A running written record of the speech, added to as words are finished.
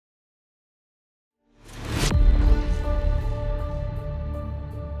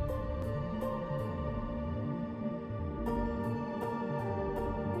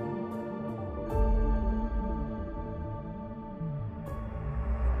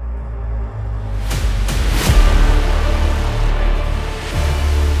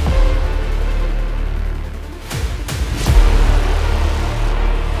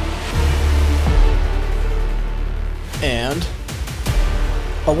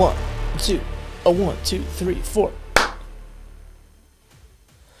one, two, a 1, 2, 3, 4.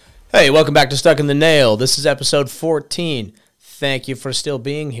 Hey, welcome back to Stuck in the Nail. This is episode 14. Thank you for still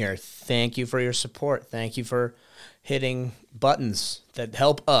being here. Thank you for your support. Thank you for hitting buttons that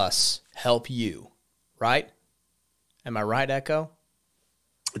help us help you. Right? Am I right, Echo?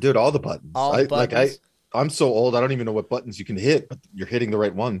 Dude, all the buttons. All the buttons. I'm so old, I don't even know what buttons you can hit, but you're hitting the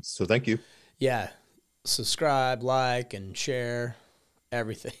right ones. So thank you. Yeah. Subscribe, like, and share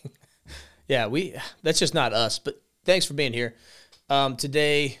everything. Yeah, that's just not us, but thanks for being here.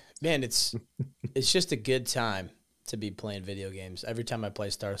 Today, man, it's just a good time to be playing video games. Every time I play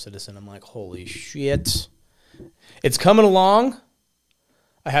Star Citizen, I'm like, holy shit. It's coming along.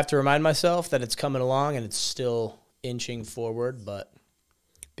 I have to remind myself that it's coming along and it's still inching forward, but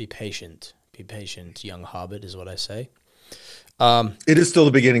be patient. Be patient, young hobbit, is what I say. It is still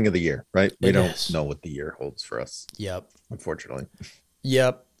the beginning of the year, right? We don't is. know what the year holds for us. Yep. Unfortunately.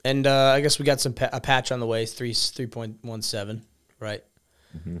 Yep. And I guess we got a patch on the way, 3.17, right?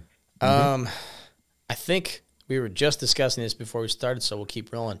 Mm-hmm. I think we were just discussing this before we started, so we'll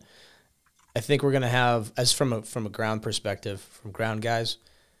keep rolling. I think we're gonna have, as from a ground perspective, from ground guys,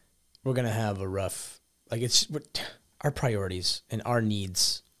 we're gonna have a rough, like our priorities and our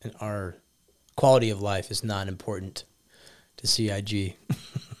needs and our quality of life is not important to CIG.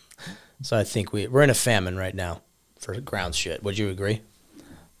 So I think we're in a famine right now for ground shit. Would you agree?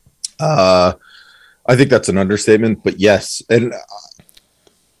 I think that's an understatement, but yes. And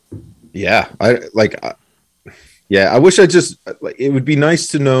yeah, I wish it would be nice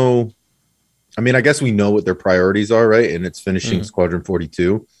to know. I mean, I guess we know what their priorities are, right? And it's finishing Squadron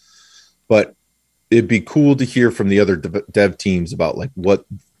 42, but it'd be cool to hear from the other dev teams about like what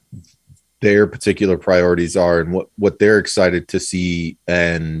their particular priorities are and what they're excited to see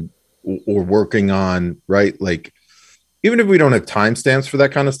and or working on, right? Like, even if we don't have timestamps for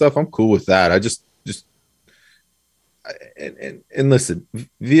that kind of stuff, I'm cool with that. I just listen,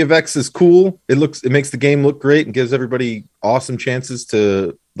 VFX is cool. It makes the game look great and gives everybody awesome chances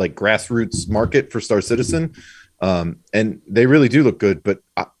to like grassroots market for Star Citizen. And they really do look good, but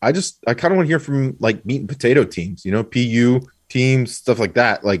I kind of want to hear from like meat and potato teams, PU teams, stuff like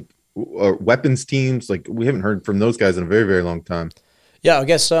that, like weapons teams. Like we haven't heard from those guys in a very, very long time. Yeah, I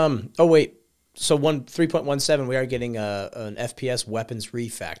guess. Oh wait, so 3.17, we are getting an FPS weapons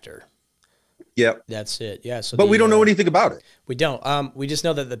refactor. Yeah, that's it. Yeah, so but we don't know anything about it. We don't. We just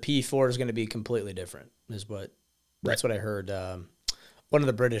know that the P4 is going to be completely different. That's what I heard. One of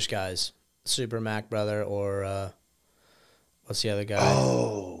the British guys, Super Mac brother, or what's the other guy?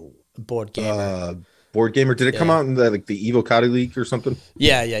 Oh, Board Gamer. Board Gamer. Did it come out in the Evo Cody leak or something?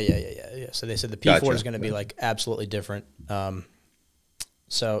 Yeah. So they said the P4 is going to be like absolutely different.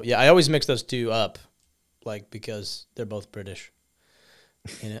 So yeah, I always mix those two up, like because they're both British.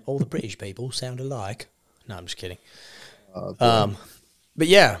 And all the British people sound alike. No, I'm just kidding. But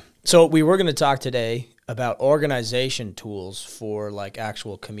yeah, so we were going to talk today about organization tools for like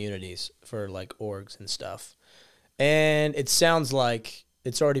actual communities, for like orgs and stuff. And it sounds like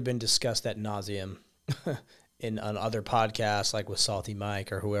it's already been discussed ad nauseam on other podcasts, like with Salty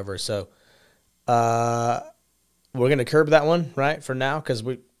Mike or whoever. So we're going to curb that one, right, for now, because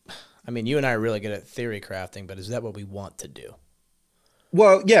you and I are really good at theory crafting, but is that what we want to do?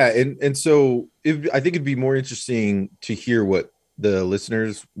 Well, yeah, and so I think it'd be more interesting to hear what the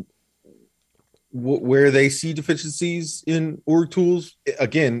listeners, where they see deficiencies in org tools,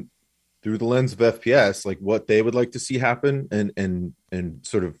 again, through the lens of FPS, like what they would like to see happen and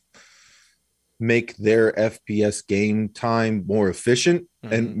sort of make their FPS game time more efficient.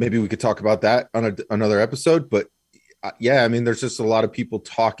 Mm-hmm. And maybe we could talk about that on another episode. But yeah, I mean, there's just a lot of people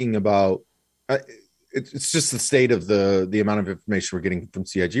talking about it's just the state of the amount of information we're getting from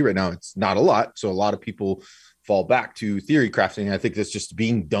CIG right now. It's not a lot. So a lot of people fall back to theory crafting. I think that's just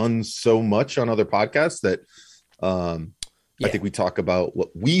being done so much on other podcasts that I think we talk about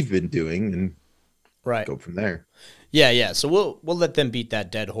what we've been doing and go from there. Yeah. So we'll let them beat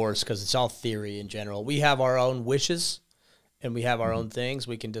that dead horse because it's all theory in general. We have our own wishes and we have our own things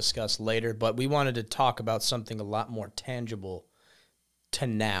we can discuss later, but we wanted to talk about something a lot more tangible to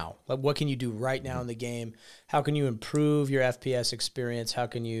now. Like, what can you do right now in the game? How can you improve your FPS experience? How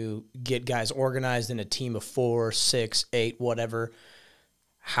can you get guys organized in a team of 4, 6, 8, whatever?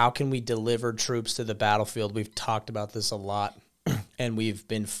 How can we deliver troops to the battlefield? We've talked about this a lot, and we've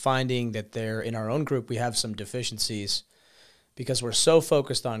been finding that in our own group, we have some deficiencies because we're so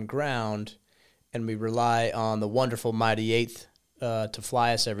focused on ground and we rely on the wonderful Mighty Eighth to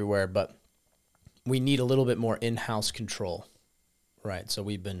fly us everywhere, but we need a little bit more in-house control. Right, so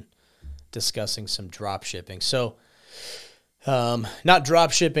we've been discussing some drop shipping. So Not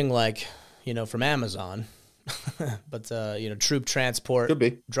drop shipping like, from Amazon, but, troop transport, Could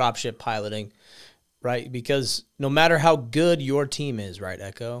be. drop ship piloting, right? Because no matter how good your team is, right,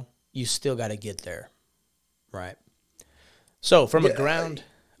 Echo, you still got to get there, right? So from a ground,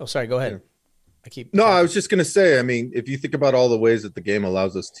 oh, sorry, go ahead. Yeah. I was just going to say, I mean, if you think about all the ways that the game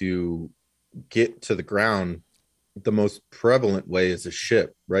allows us to get to the ground, the most prevalent way is a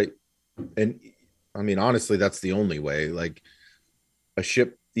ship, right? And I mean, honestly, that's the only way. Like a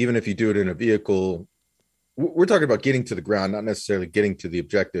ship, even if you do it in a vehicle, we're talking about getting to the ground, not necessarily getting to the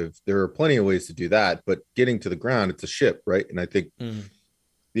objective. There are plenty of ways to do that, but getting to the ground, it's a ship, right? And I think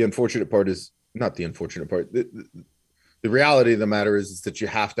the unfortunate part is not the unfortunate part. The reality of the matter is that you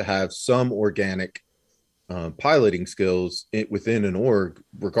have to have some organic piloting skills within an org,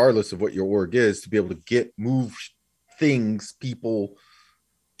 regardless of what your org is, to be able to move things, people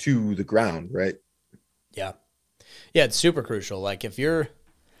to the ground, right? Yeah. Yeah, it's super crucial. Like if you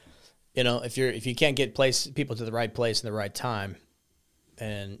can't get people to the right place in the right time,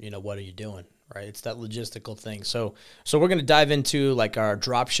 then what are you doing? Right? It's that logistical thing. So we're going to dive into like our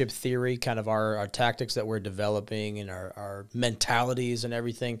dropship theory, kind of our tactics that we're developing and our mentalities and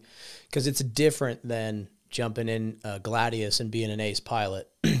everything, because it's different than jumping in Gladius and being an ace pilot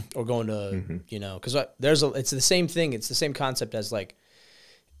or going to, because it's the same thing. It's the same concept as like,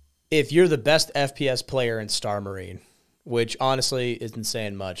 if you're the best FPS player in Star Marine, which honestly isn't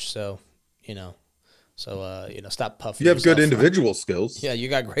saying much. So, stop puffing. You have good individual skills. Yeah, you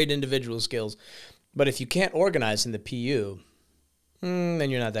got great individual skills. But if you can't organize in the PU, then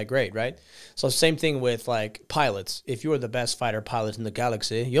you're not that great, right? So same thing with like pilots. If you're the best fighter pilot in the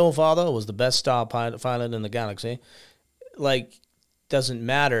galaxy, your father was the best star pilot in the galaxy, like, doesn't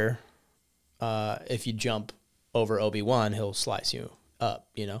matter if you jump over Obi-Wan, he'll slice you up,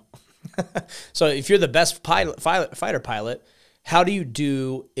 So if you're the best fighter pilot, how do you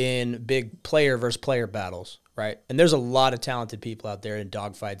do in big player versus player battles, right? And there's a lot of talented people out there in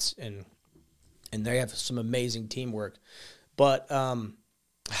dogfights, and they have some amazing teamwork. But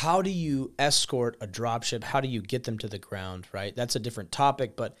how do you escort a dropship? How do you get them to the ground, right? That's a different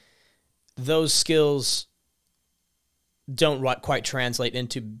topic, but those skills don't quite translate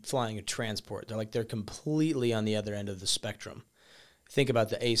into flying a transport. They're completely on the other end of the spectrum. Think about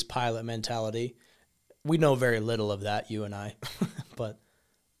the ace pilot mentality. We know very little of that, you and I, but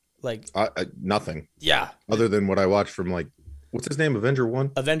like nothing. Yeah. Other than what I watched from like, what's his name? Avenger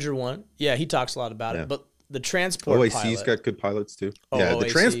 1? Avenger 1. Yeah, he talks a lot about it, but the transport OAC's got good pilots too. Yeah, the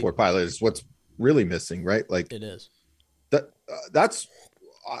transport pilot is what's really missing, right? Like it is. That's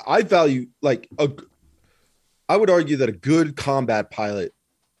I value like I would argue that a good combat pilot,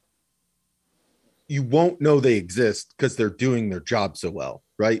 you won't know they exist because they're doing their job so well,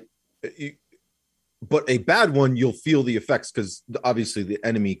 right? But a bad one, you'll feel the effects because obviously the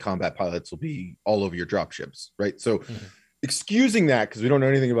enemy combat pilots will be all over your dropships, right? So excusing that because we don't know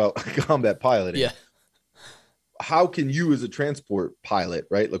anything about combat piloting. Yeah. How can you as a transport pilot,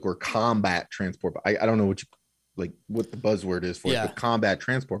 right? Like, or combat transport, I don't know what the buzzword is for it, but combat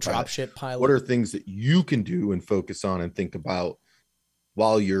transport pilot. Dropship pilot. What are things that you can do and focus on and think about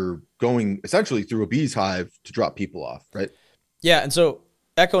while you're going essentially through a bee's hive to drop people off, right? Yeah, and so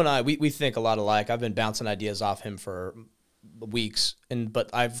Echo and I, we think a lot alike. I've been bouncing ideas off him for weeks, but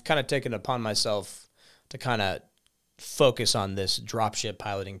I've kind of taken it upon myself to kind of focus on this dropship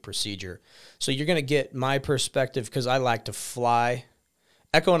piloting procedure. So you're going to get my perspective because I like to fly.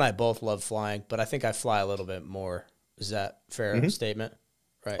 Echo and I both love flying, but I think I fly a little bit more. Is that fair statement?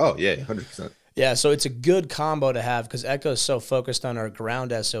 Right. Oh, yeah, 100%. Yeah, so it's a good combo to have because Echo is so focused on our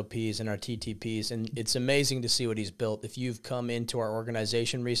ground SOPs and our TTPs, and it's amazing to see what he's built. If you've come into our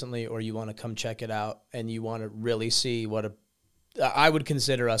organization recently or you want to come check it out and you want to really see what I would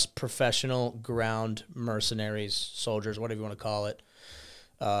consider us professional ground mercenaries, soldiers, whatever you want to call it,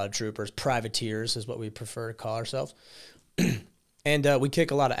 troopers, privateers is what we prefer to call ourselves. And we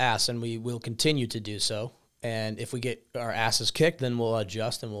kick a lot of ass, and we will continue to do so. And if we get our asses kicked, then we'll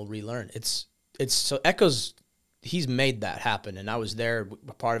adjust and we'll relearn. So Echo's, he's made that happen, and I was there,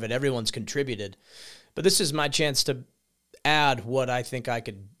 part of it. Everyone's contributed. But this is my chance to add what I think I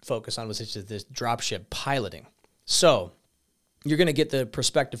could focus on, which is this dropship piloting. So you're going to get the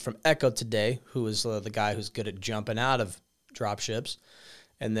perspective from Echo today, who is the guy who's good at jumping out of dropships,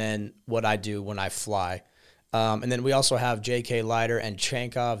 and then what I do when I fly. And then we also have J.K. Leiter and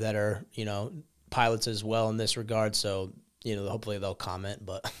Chankov that are, pilots as well in this regard. So, hopefully they'll comment.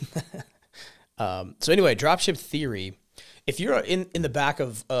 But so anyway, dropship theory. If you're in the back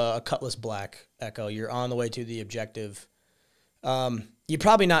of a Cutlass Black Echo, you're on the way to the objective. You're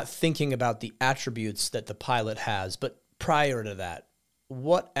probably not thinking about the attributes that the pilot has, but prior to that,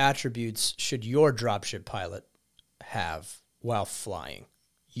 what attributes should your dropship pilot have while flying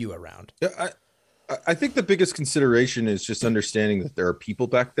you around? Yeah, I think the biggest consideration is just understanding that there are people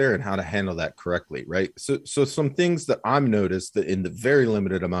back there and how to handle that correctly, right? So some things that I've noticed that in the very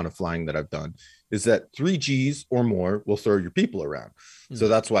limited amount of flying that I've done is that 3Gs or more will throw your people around. So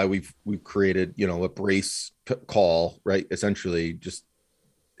that's why we've created, a brace call, right? Essentially just,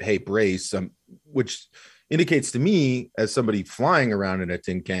 hey, brace, which indicates to me as somebody flying around in a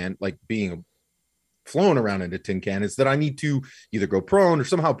tin can, like being flown around in a tin can, is that I need to either go prone or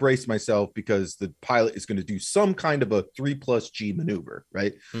somehow brace myself because the pilot is going to do some kind of a 3+G maneuver,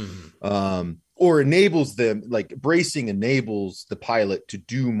 right? Or enables them, like bracing enables the pilot to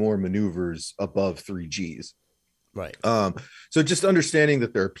do more maneuvers above 3Gs. Right. So just understanding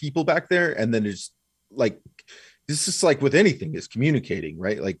that there are people back there, and then it's like, this is like with anything, is communicating,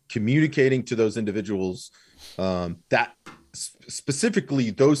 right? Like communicating to those individuals, that specifically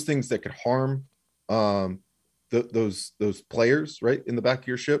those things that could harm those players, right, in the back of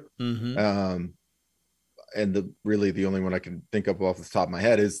your ship. And the only one I can think of off the top of my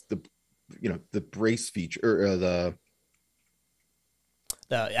head is the brace feature, or the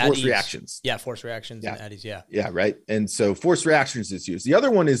force reactions. Yeah, force reactions and addies. Yeah, right. And so force reactions is used. The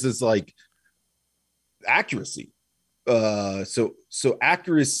other one is like accuracy. So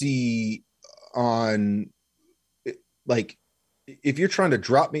accuracy on, like, if you're trying to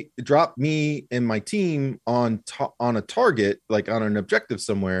drop me and my team on a target, like on an objective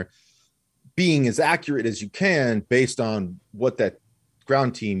somewhere, being as accurate as you can based on what that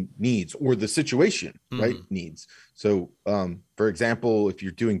ground team needs or the situation, right, needs. So, for example, if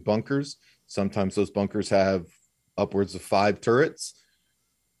you're doing bunkers, sometimes those bunkers have upwards of 5 turrets.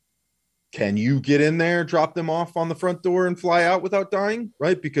 Can you get in there, drop them off on the front door and fly out without dying,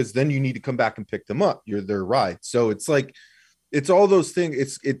 right? Because then you need to come back and pick them up. You're their ride. So it's like, it's all those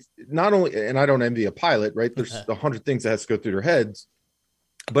things. It's not only, and I don't envy a pilot, right? There's 100 things that has to go through their heads,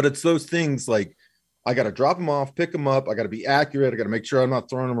 but it's those things like, I got to drop them off, pick them up. I got to be accurate. I got to make sure I'm not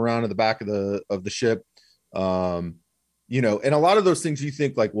throwing them around in the back of the ship. And a lot of those things you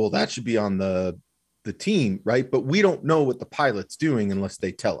think like, well, that should be on the team, right? But we don't know what the pilot's doing unless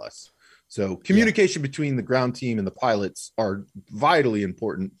they tell us. So communication between the ground team and the pilots are vitally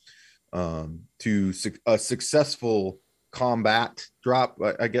important to a successful combat drop.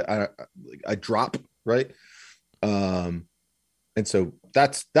 I drop, right? And so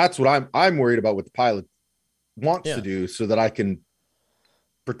that's what I'm worried about, what the pilot wants to do, so that I can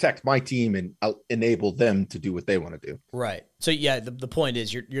protect my team and enable them to do what they want to do. Right. So the point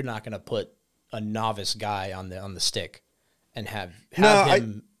is you're not going to put a novice guy on the stick and have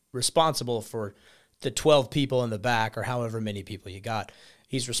him responsible for the 12 people in the back or however many people you got.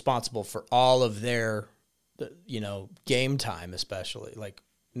 He's responsible for all of their, game time, especially. Like,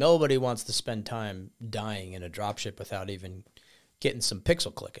 nobody wants to spend time dying in a dropship without even getting some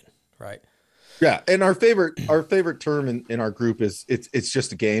pixel clicking, right? Yeah, and our favorite term in our group is it's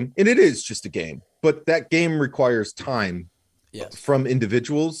just a game, and it is just a game. But that game requires time from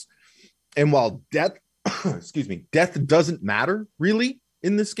individuals, and while death, death doesn't matter really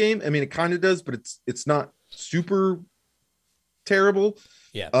in this game. I mean, it kind of does, but it's not super terrible.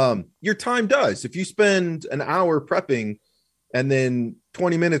 Yeah. Your time does. If you spend an hour prepping and then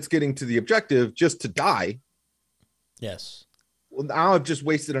 20 minutes getting to the objective just to die. Yes. Well, now I've just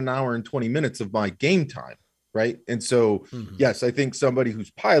wasted an hour and 20 minutes of my game time, right? And so, yes, I think somebody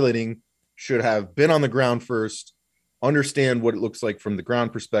who's piloting should have been on the ground first, understand what it looks like from the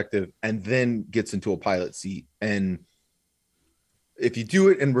ground perspective, and then gets into a pilot seat. And if you do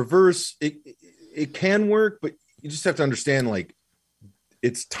it in reverse, it can work, but you just have to understand, like,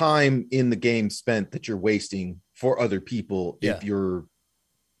 it's time in the game spent that you're wasting for other people if you're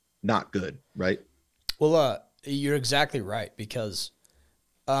not good, right? Well, you're exactly right, because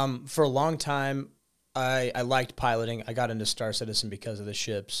for a long time, I liked piloting. I got into Star Citizen because of the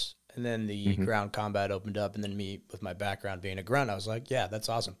ships, and then the ground combat opened up, and then me, with my background being a grunt, I was like, yeah, that's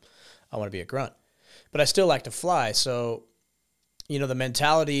awesome. I want to be a grunt. But I still like to fly, so the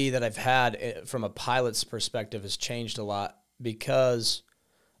mentality that I've had from a pilot's perspective has changed a lot, because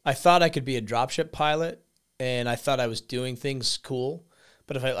I thought I could be a dropship pilot, and I thought I was doing things cool.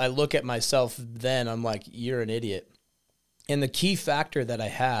 But if I look at myself then, I'm like, you're an idiot. And the key factor that I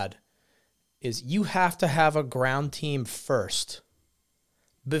had is you have to have a ground team first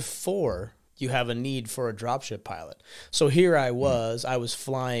before you have a need for a dropship pilot. So here I was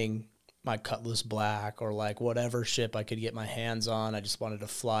flying my Cutlass Black, or like whatever ship I could get my hands on. I just wanted to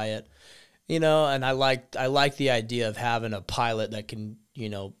fly it, and I like the idea of having a pilot that can,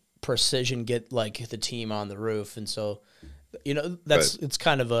 precision get like the team on the roof. And so, that's it's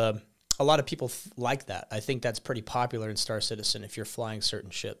kind of a lot of people like that. I think that's pretty popular in Star Citizen if you're flying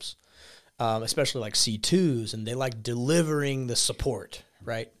certain ships, especially like C2s, and they like delivering the support,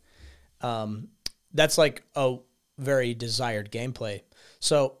 right? That's like a very desired gameplay.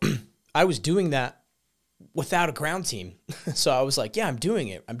 So I was doing that without a ground team. So I was like, yeah, I'm doing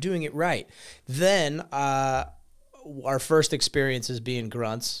it. I'm doing it right. Then our first experiences being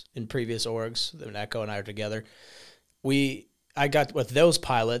grunts in previous orgs, when Echo and I are together, I got with those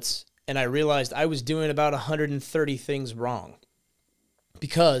pilots, and I realized I was doing about 130 things wrong.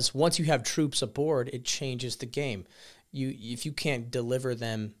 Because once you have troops aboard, it changes the game. If you can't deliver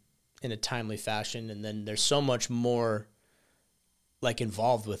them in a timely fashion, and then there's so much more like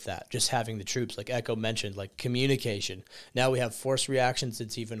involved with that, just having the troops, like Echo mentioned, like communication. Now we have force reactions,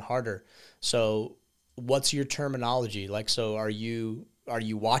 it's even harder. So what's your terminology? Like, so are you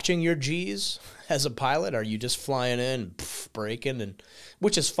watching your G's as a pilot? Are you just flying in, braking, and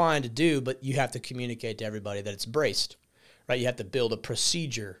which is fine to do, but you have to communicate to everybody that it's braced, right? You have to build a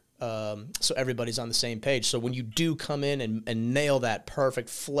procedure so everybody's on the same page. So when you do come in and nail that perfect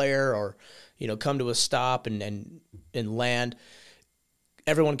flare, or come to a stop and land,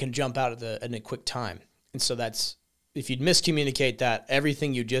 everyone can jump out in a quick time. And so that's, if you'd miscommunicate that,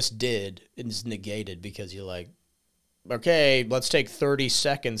 everything you just did is negated, because you're like, okay, let's take 30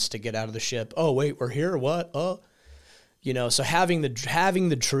 seconds to get out of the ship. Oh, wait, we're here? What? Oh, so having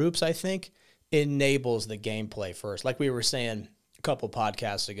the troops, I think, enables the gameplay first. Like we were saying a couple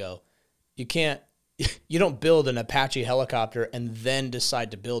podcasts ago, you don't build an Apache helicopter and then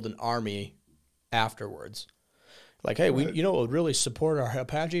decide to build an army afterwards. Like, hey, what would really support our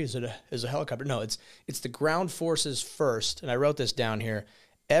Apache is a helicopter. No, it's the ground forces first. And I wrote this down here.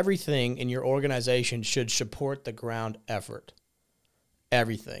 Everything in your organization should support the ground effort.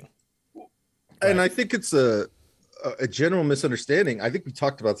 Everything. And I think it's a general misunderstanding. I think we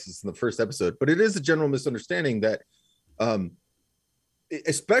talked about this in the first episode, but it is a general misunderstanding that,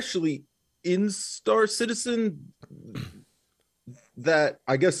 especially in Star Citizen, that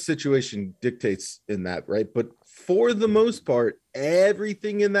I guess situation dictates in that, right? But for the most part,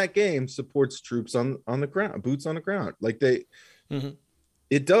 everything in that game supports troops on the ground, boots on the ground. Like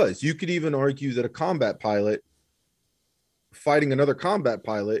it does. You could even argue that a combat pilot fighting another combat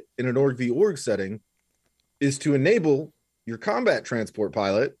pilot in an org v org setting is to enable your combat transport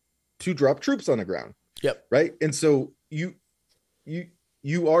pilot to drop troops on the ground. Yep. Right. And so you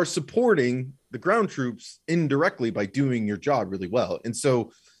are supporting the ground troops indirectly by doing your job really well. And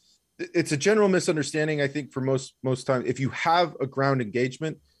so it's a general misunderstanding, I think, for most time. If you have a ground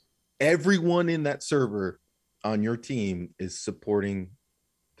engagement, everyone in that server on your team is supporting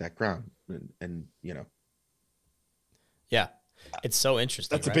that ground. And yeah, it's so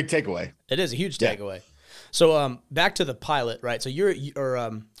interesting. That's a big takeaway. It is a huge takeaway. So back to the pilot, right? So you're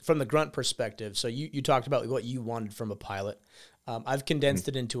from the grunt perspective. So you talked about what you wanted from a pilot. I've condensed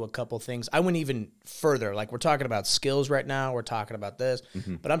it into a couple things. I went even further. Like, we're talking about skills right now. We're talking about this,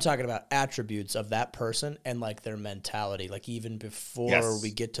 but I'm talking about attributes of that person and like their mentality, like even before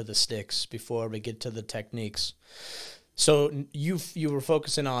we get to the sticks, before we get to the techniques. So you were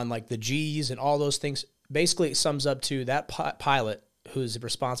focusing on like the G's and all those things. Basically, it sums up to that pilot who's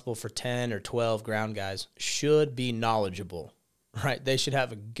responsible for 10 or 12 ground guys should be knowledgeable. Right, they should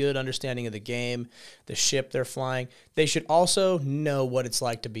have a good understanding of the game, the ship they're flying. They should also know what it's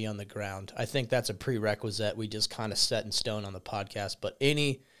like to be on the ground. I think that's a prerequisite we just kind of set in stone on the podcast. But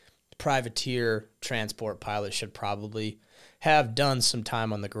any privateer transport pilot should probably have done some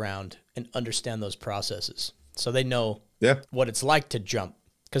time on the ground and understand those processes, so they know what it's like to jump.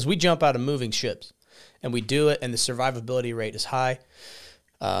 Because we jump out of moving ships, and we do it, and the survivability rate is high.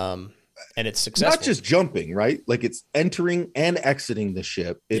 And it's successful. Not just jumping, right? Like, it's entering and exiting the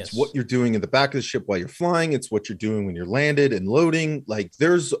ship. It's what you're doing in the back of the ship while you're flying. It's what you're doing when you're landed and loading. Like,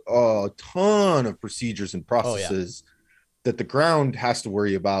 there's a ton of procedures and processes that the ground has to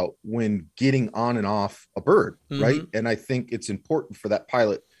worry about when getting on and off a bird, right? And I think it's important for that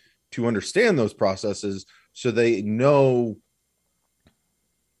pilot to understand those processes so they know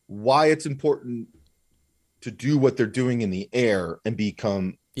why it's important to do what they're doing in the air and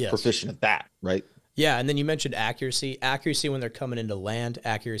become proficient at that, right? Yeah, and then you mentioned accuracy when they're coming into land,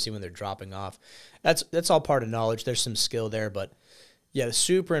 accuracy when they're dropping off. That's all part of knowledge. There's some skill there, but yeah, it's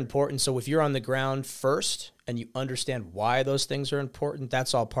super important. So if you're on the ground first and you understand why those things are important,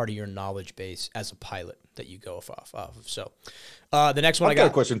 that's all part of your knowledge base as a pilot that you go off of. So the next one, I've got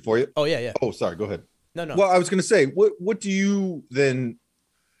a question for you. Oh yeah. Oh, sorry, go ahead. No. Well, I was going to say, what do you then?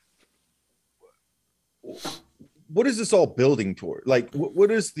 what is this all building toward? Like,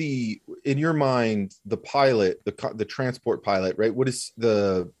 what is in your mind, the pilot, the transport pilot, right? What is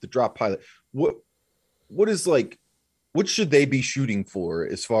the drop pilot? What is like, what should they be shooting for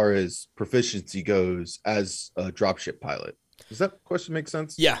as far as proficiency goes as a dropship pilot? Does that question make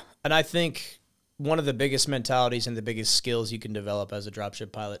sense? Yeah. And I think one of the biggest mentalities and the biggest skills you can develop as a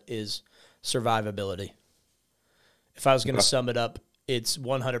dropship pilot is survivability. If I was going to sum it up, it's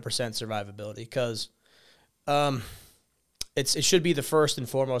 100% survivability, because it should be the first and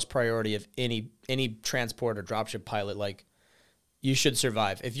foremost priority of any transport or dropship pilot. Like, you should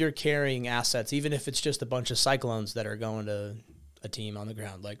survive. If you're carrying assets, even if it's just a bunch of cyclones that are going to a team on the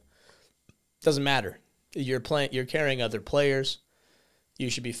ground, like, doesn't matter. You're carrying other players. You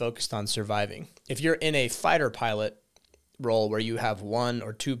should be focused on surviving. If you're in a fighter pilot role where you have one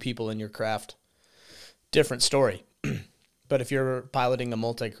or two people in your craft, different story. But if you're piloting a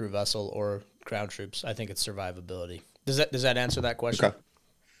multi-crew vessel or ground troops, I think it's survivability. Does that answer that question? Okay.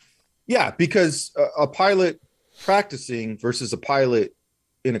 Yeah, because a pilot practicing versus a pilot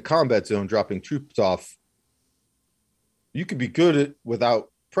in a combat zone dropping troops off, you could be good at without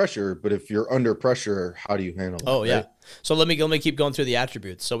pressure, but if you're under pressure, how do you handle it? Oh, yeah. Right? So let me keep going through the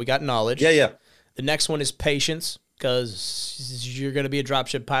attributes. So we got knowledge. Yeah. The next one is patience, because you're going to be a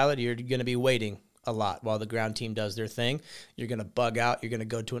dropship pilot. You're going to be waiting a lot while the ground team does their thing. You're going to bug out. You're going to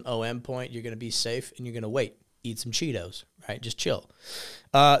go to an OM point. You're going to be safe, and you're going to wait. Eat some Cheetos, right? Just chill.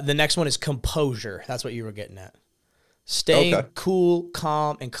 The next one is composure. That's what you were getting at. Staying cool,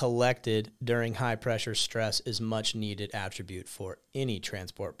 calm, and collected during high-pressure stress is much needed attribute for any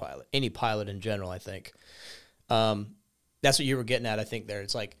transport pilot, any pilot in general, I think. That's what you were getting at, I think, there.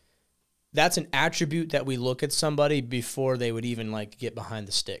 It's like, that's an attribute that we look at somebody before they would even, like, get behind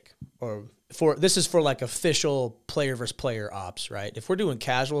the stick. Or this is for, like, official player versus player ops, right? If we're doing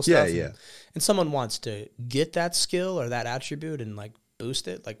casual stuff and someone wants to get that skill or that attribute and, like, boost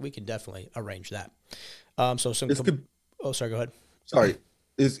it, like, we can definitely arrange that. So some oh, sorry, go ahead. Sorry.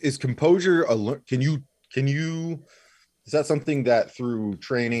 Is composure can you is that something that through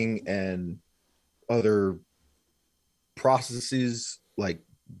training and other processes, like,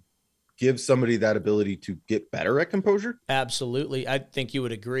 give somebody that ability to get better at composure? Absolutely. I think you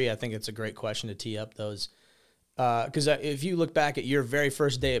would agree. I think it's a great question to tee up those. Because if you look back at your very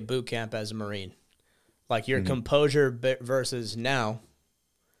first day at boot camp as a Marine, like, your composure versus now,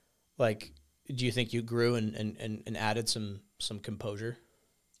 like, do you think you grew and added some composure?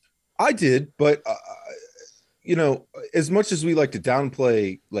 I did, but you know, as much as we like to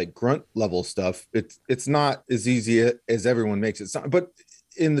downplay, like, grunt level stuff, it's not as easy as everyone makes it sound. But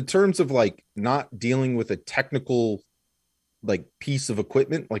in the terms of, like, not dealing with a technical, like, piece of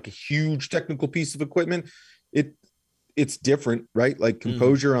equipment, like a huge technical piece of equipment, it's different, right? Like,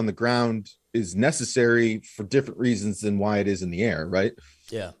 composure on the ground is necessary for different reasons than why it is in the air, right?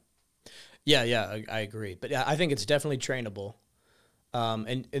 Yeah. I agree. But yeah, I think it's definitely trainable.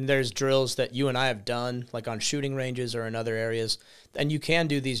 And there's drills that you and I have done, like on shooting ranges or in other areas, and you can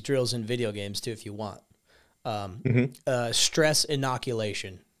do these drills in video games too if you want. Stress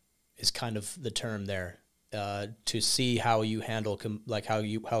inoculation is kind of the term there, to see how you handle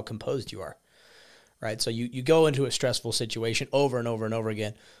how composed you are, right? So you go into a stressful situation over and over and over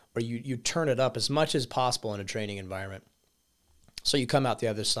again, or you turn it up as much as possible in a training environment, so you come out the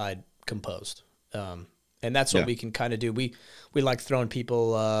other side composed. And that's what we can kind of do. We like throwing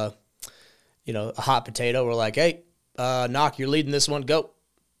people, a hot potato. We're like, hey, Knock, you're leading this one. Go.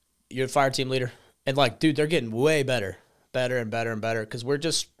 You're the fire team leader. And, like, dude, they're getting way better and better and better, because we're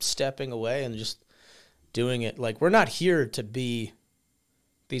just stepping away and just doing it. Like, we're not here to be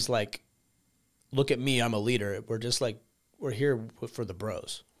these, like, look at me, I'm a leader. We're just like, we're here for the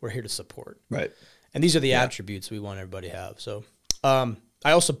bros. We're here to support. Right. And these are the attributes we want everybody to have. So,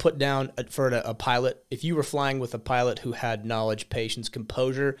 I also put down for a pilot, if you were flying with a pilot who had knowledge, patience,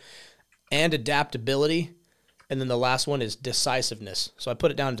 composure, and adaptability, and then the last one is decisiveness. So I put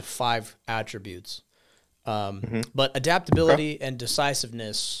it down to 5 attributes. But adaptability and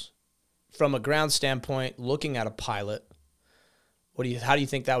decisiveness, from a ground standpoint, looking at a pilot, how do you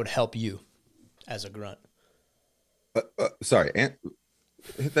think that would help you as a grunt? Sorry,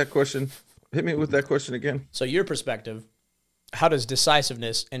 hit that question. Hit me with that question again. So your perspective, how does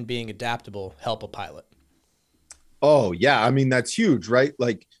decisiveness and being adaptable help a pilot? Oh, yeah. I mean, that's huge, right?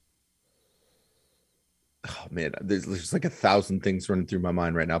 Like, oh, man, there's like 1,000 things running through my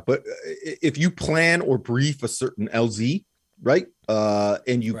mind right now. But if you plan or brief a certain LZ, right,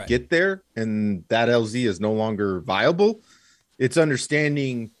 and you get there and that LZ is no longer viable, it's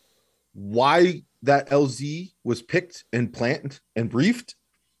understanding why that LZ was picked and planned and briefed,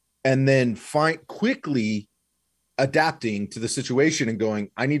 and then quickly adapting to the situation and going,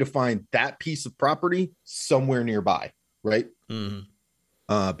 I need to find that piece of property somewhere nearby, right?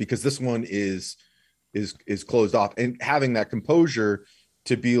 Because this one is closed off, and having that composure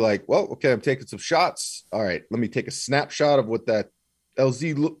to be like, well, okay, I'm taking some shots. All right, let me take a snapshot of what that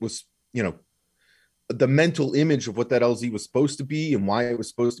LZ look was, the mental image of what that LZ was supposed to be and why it was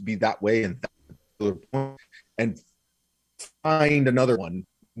supposed to be that way, and find another one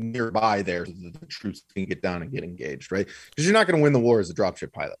nearby there so that the troops can get down and get engaged, right? Because you're not going to win the war as a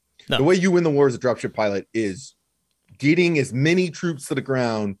dropship pilot. No. The way you win the war as a dropship pilot is getting as many troops to the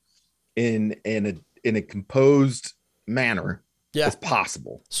ground in a composed manner as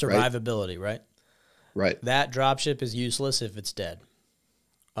possible. Survivability, right? Right. That dropship is useless if it's dead.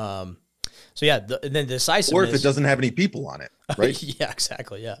 So yeah, then decisiveness, or if it doesn't have any people on it, right? Yeah,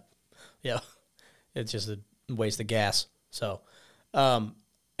 exactly. Yeah, it's just a waste of gas. So, and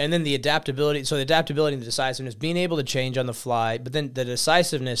then the adaptability. So the adaptability and the decisiveness, being able to change on the fly, but then the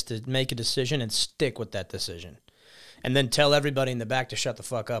decisiveness to make a decision and stick with that decision, and then tell everybody in the back to shut the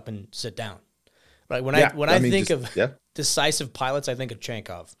fuck up and sit down. Right? When I think of decisive pilots, I think of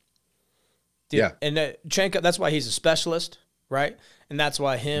Chenkov. Dude, and Chenkov, that's why he's a specialist, right? And that's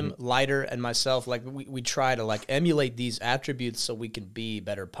why him, Leiter, and myself, like we try to like emulate these attributes so we can be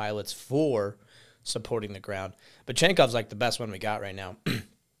better pilots for supporting the ground. But Chenkov's like the best one we got right now.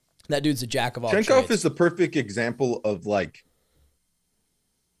 That dude's a jack of all trades. Chenkov is the perfect example of like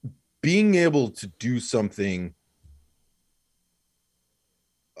being able to do something.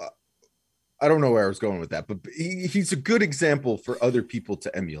 I don't know where I was going with that, but he's a good example for other people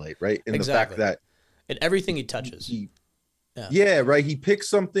to emulate, right? And the fact that in everything he touches, right. He picks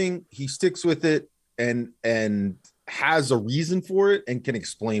something, he sticks with it, and has a reason for it, and can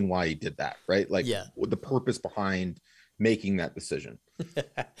explain why he did that, right? Like the purpose behind making that decision.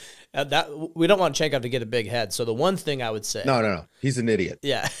 That we don't want Chenkov to get a big head. So the one thing I would say, no, he's an idiot.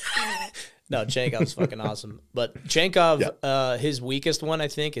 Yeah. No, Chenkov's fucking awesome. But Chenkov, his weakest one, I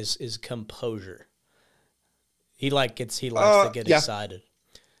think, is composure. He likes to get excited.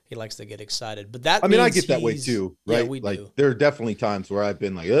 He likes to get excited. But that I get that way too, right? Yeah, we do. There are definitely times where I've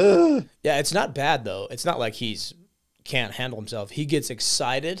been like, ugh. Yeah, it's not bad though. It's not like he's can't handle himself. He gets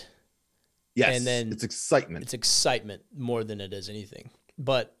excited. Yes, and then it's excitement. It's excitement more than it is anything.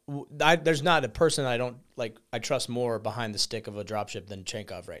 But there's not a person I trust more behind the stick of a dropship than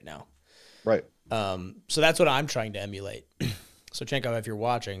Chenkov right now. Right. So that's what I'm trying to emulate. So Chenkov, if you're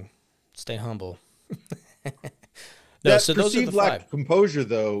watching, stay humble. No, so those are the lack of composure,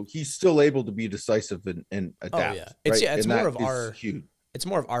 though, he's still able to be decisive and adapt. Oh yeah, it's more of huge. It's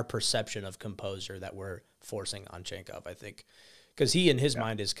more of our perception of composure that we're forcing on Chenkov, I think, because he in his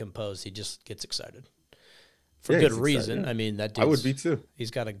mind is composed. He just gets excited for good reason. I mean, that dude. I would be too.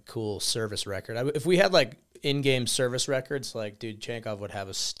 He's got a cool service record. If we had like in-game service records, like dude, Chenkov would have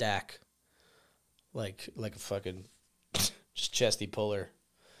a stack. Like a fucking just chesty puller.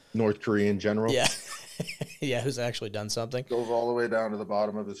 North Korean general. Yeah. Yeah, who's actually done something. Goes all the way down to the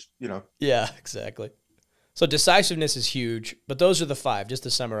bottom of his, Yeah, exactly. So decisiveness is huge, but those are the 5, just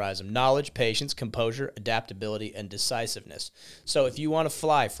to summarize them. Knowledge, patience, composure, adaptability, and decisiveness. So if you want to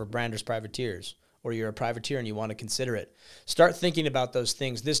fly for Brander's Privateers, or you're a privateer and you want to consider it, start thinking about those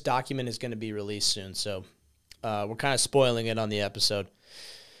things. This document is going to be released soon, so we're kind of spoiling it on the episode.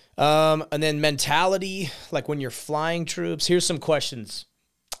 And then mentality, like when you're flying troops, here's some questions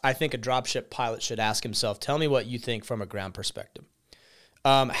I think a dropship pilot should ask himself. Tell me what you think from a ground perspective.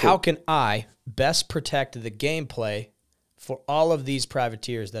 How can I best protect the gameplay for all of these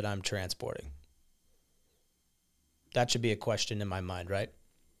privateers that I'm transporting? That should be a question in my mind, right?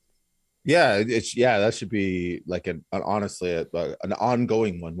 Yeah, that should be like honestly an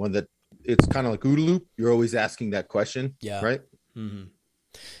ongoing one that it's kind of like OODA loop. You're always asking that question, right? Mm-hmm.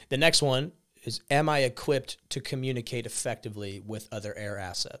 The next one is, am I equipped to communicate effectively with other air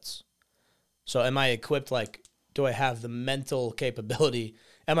assets? So am I equipped, like, do I have the mental capability?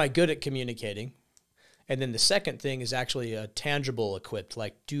 Am I good at communicating? And then the second thing is actually a tangible equipped,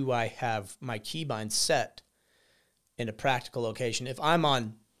 like, do I have my keybind set in a practical location? If I'm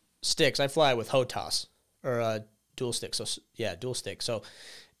on sticks, I fly with HOTAS or dual stick. So yeah, dual stick. So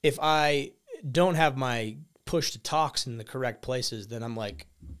if I don't have my push to talks in the correct places, then I'm like,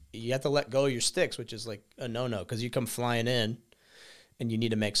 you have to let go of your sticks, which is like a no-no because you come flying in and you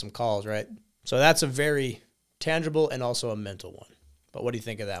need to make some calls, right? So that's a very tangible and also a mental one. But what do you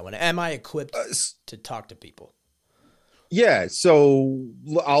think of that one? Am I equipped to talk to people? Yeah, so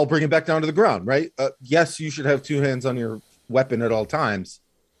I'll bring it back down to the ground, right? Yes, you should have 2 hands on your weapon at all times,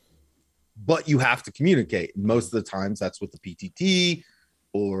 but you have to communicate. Most of the times that's with the PTT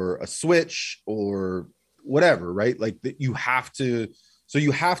or a switch or whatever, right? Like that you have to, so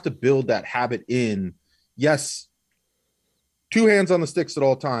you have to build that habit in. Yes, two hands on the sticks at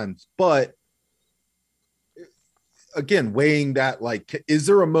all times, but again, weighing that, like, is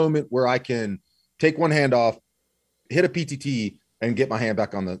there a moment where I can take one hand off, hit a PTT, and get my hand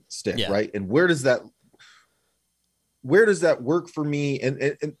back on the stick, right? And where does that work for me?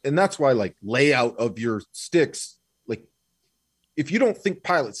 And that's why, like, layout of your sticks, like, if you don't think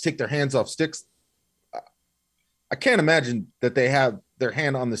pilots take their hands off sticks, I can't imagine that they have their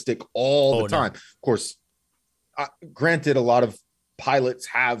hand on the stick all the time. Of course, granted, a lot of pilots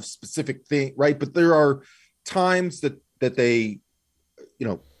have specific thing, right? But there are times that they, you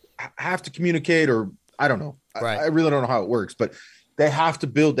know, have to communicate, or I don't know. Right. I really don't know how it works, but they have to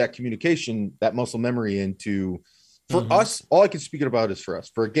build that communication, that muscle memory into. For us, all I can speak about is for us.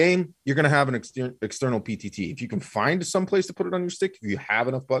 For a game, you're going to have an external PTT. If you can find some place to put it on your stick, if you have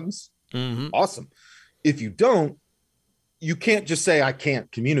enough buttons, awesome. If you don't, you can't just say I can't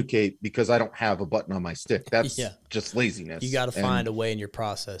communicate because I don't have a button on my stick. That's just laziness. You got to find a way in your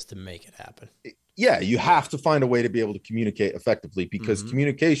process to make it happen. Yeah, you have to find a way to be able to communicate effectively, because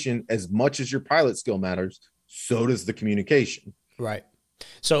communication, as much as your pilot skill matters, so does the communication. Right.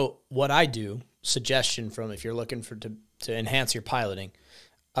 So what I do, suggestion from if you're looking for to enhance your piloting,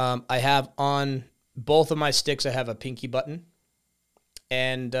 I have on both of my sticks, I have a pinky button,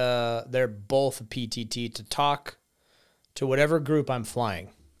 and they're both a PTT to talk to whatever group I'm flying.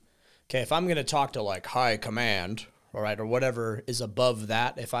 Okay, if I'm going to talk to, like, high command, all right, or whatever is above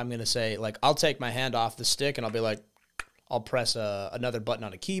that, if I'm going to say, like, I'll take my hand off the stick and I'll be like, I'll press another button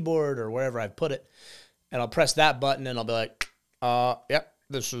on a keyboard or wherever I've put it, and I'll press that button and I'll be like, yep,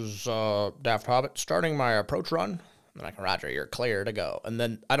 this is Daft Hobbit starting my approach run. And I can, Roger, you're clear to go. And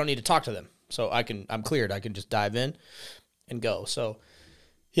then I don't need to talk to them. So I'm cleared. I can just dive in and go. So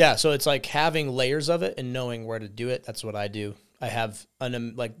yeah, so it's like having layers of it and knowing where to do it. That's what I do. I have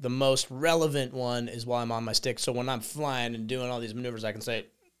like the most relevant one is while I'm on my stick. So when I'm flying and doing all these maneuvers, I can say,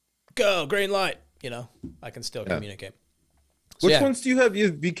 go, green light. You know, I can still communicate. So which ones do you have? You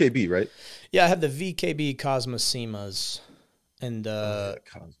have VKB, right? Yeah, I have the VKB Cosmosimas. And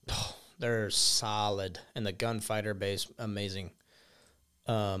they're solid. And the gunfighter base, amazing.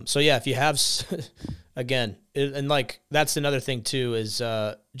 So yeah, if you have, again, and like, that's another thing too, is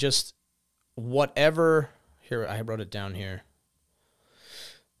just whatever, here, I wrote it down here.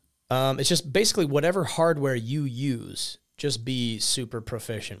 It's just basically whatever hardware you use, just be super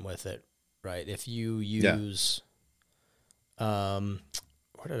proficient with it, right? If you use, where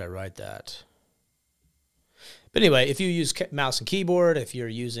did I write that? But anyway, if you use mouse and keyboard, if you're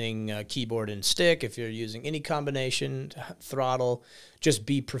using keyboard and stick, if you're using any combination, throttle, just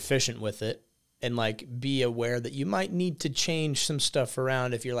be proficient with it, and like be aware that you might need to change some stuff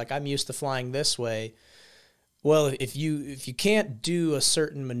around. If you're like, I'm used to flying this way. Well, if you can't do a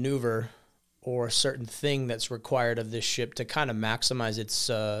certain maneuver or a certain thing that's required of this ship to kind of maximize its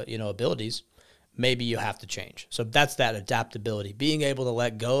abilities, maybe you have to change. So that's that adaptability. Being able to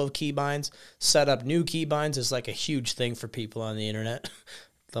let go of keybinds, set up new keybinds is like a huge thing for people on the internet.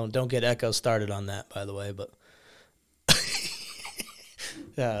 Don't get Echo started on that, by the way, but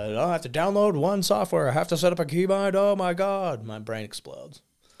yeah, I don't have to download one software. I have to set up a keybind. Oh my God, my brain explodes.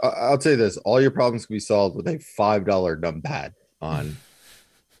 I'll tell you this, all your problems can be solved with a $5 numpad on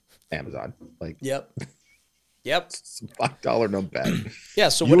Amazon. Like, yep. It's a $5 numpad. Yeah,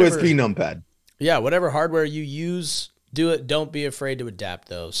 so USB numpad. Yeah, whatever hardware you use, do it. Don't be afraid to adapt,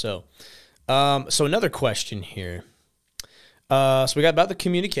 though. So, so another question here. So we got about the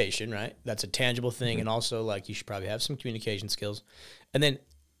communication, right? That's a tangible thing, and also, like, you should probably have some communication skills. And then,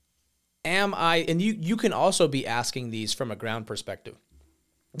 and you can also be asking these from a ground perspective.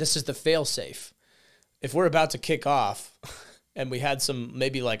 This is the fail-safe. If we're about to kick off and we had some,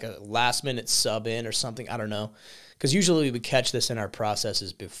 maybe like a last-minute sub in or something, I don't know. Because usually we catch this in our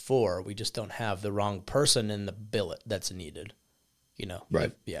processes before. We just don't have the wrong person in the billet that's needed, you know?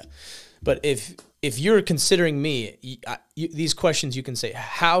 Right. Yeah. But if you're considering me, these questions you can say,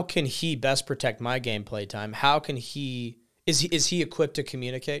 how can he best protect my gameplay time? How can is he equipped to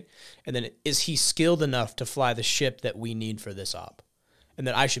communicate? And then is he skilled enough to fly the ship that we need for this op? And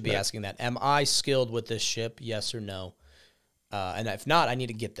then I should be asking that. Am I skilled with this ship? Yes or no? And if not, I need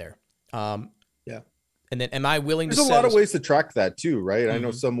to get there. Yeah. And then am I willing There's a lot of ways to track that too, right? I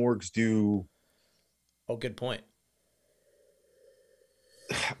know some orgs do. Oh, good point.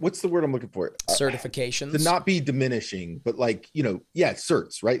 What's the word I'm looking for? Certifications. To not be diminishing, but like,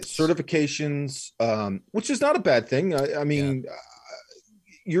 certs, right? Certifications, which is not a bad thing. I mean,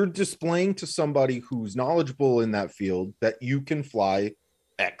 you're displaying to somebody who's knowledgeable in that field that you can fly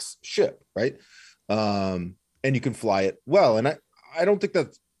X ship, right? and you can fly it well. And I don't think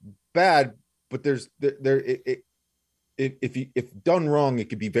that's bad, but if done wrong, it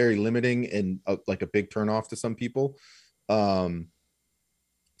could be very limiting and like a big turnoff to some people.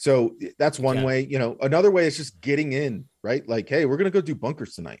 So that's one way. Another way is just getting in, right? Like, hey, we're gonna go do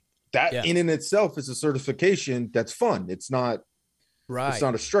bunkers tonight. That in itself is a certification that's fun. It's not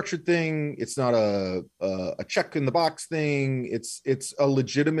a structured thing. It's not a check in the box thing. It's a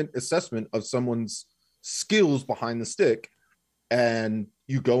legitimate assessment of someone's skills behind the stick, and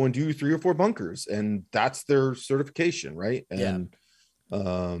you go and do 3 or 4 bunkers, and that's their certification, right? And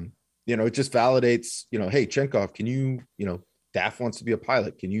it just validates, hey, Chenkov, can you, Daff wants to be a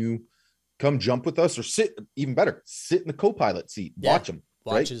pilot. Can you come jump with us, or even better, sit in the co-pilot seat, watch him,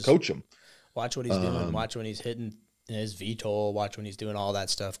 coach him, watch what he's doing, watch when he's hitting his VTOL, watch when he's doing all that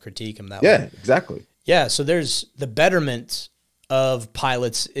stuff, critique him that way. Yeah, exactly. Yeah, so there's the betterment of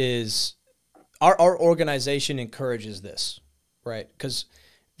pilots is our organization encourages this, right? Because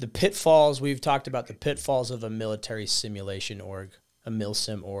the pitfalls, we've talked about the pitfalls of a military simulation org, a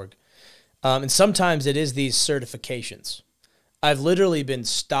milsim org. And sometimes it is these certifications. I've literally been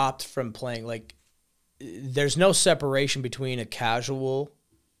stopped from playing. Like, there's no separation between a casual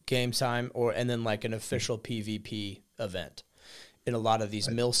game time and then like an official PvP event in a lot of these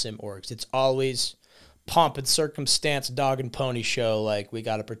milsim orgs. It's always pomp and circumstance, dog and pony show. Like, we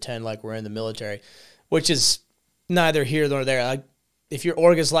got to pretend like we're in the military, which is neither here nor there. Like, if your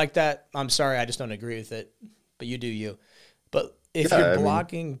org is like that, I'm sorry, I just don't agree with it. But you do you. But if you're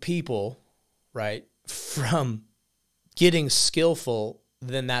blocking people, right, from getting skillful,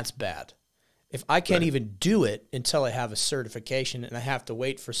 then that's bad. If I can't even do it until I have a certification and I have to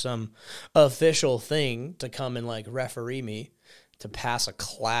wait for some official thing to come and like referee me to pass a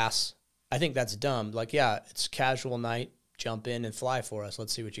class, I think that's dumb. Like, yeah, it's casual night, jump in and fly for us.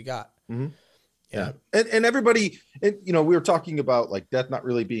 Let's see what you got. Mm-hmm. Yeah. And everybody, we were talking about like death not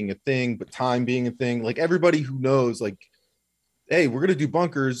really being a thing, but time being a thing. Like, everybody who knows, like, hey, we're going to do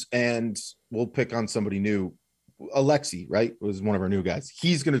bunkers and we'll pick on somebody new. Alexi, right, was one of our new guys.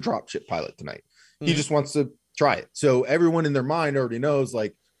 He's going to dropship pilot tonight. He just wants to try it. So everyone in their mind already knows,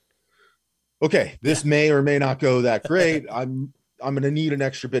 like, okay, this may or may not go that great. I'm going to need an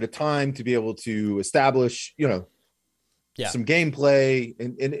extra bit of time to be able to establish, some gameplay,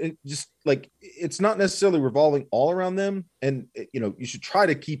 and it just like, it's not necessarily revolving all around them. And you should try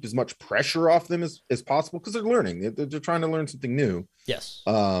to keep as much pressure off them as possible, because they're learning. They're trying to learn something new. Yes.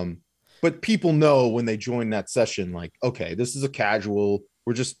 But people know when they join that session, like, okay, this is a casual.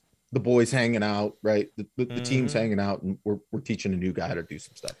 We're just the boys hanging out, right? The team's hanging out, and we're teaching a new guy how to do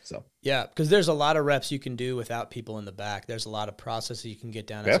some stuff. So yeah, because there's a lot of reps you can do without people in the back. There's a lot of processes you can get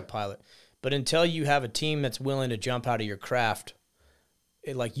down as a pilot. But until you have a team that's willing to jump out of your craft,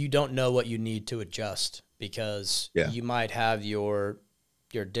 you don't know what you need to adjust, because you might have your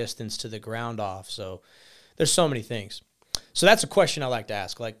distance to the ground off. So there's so many things. So that's a question I like to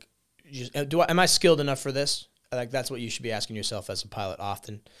ask. Like, am I skilled enough for this? Like, that's what you should be asking yourself as a pilot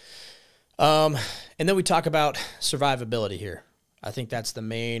often. And then we talk about survivability here. I think that's the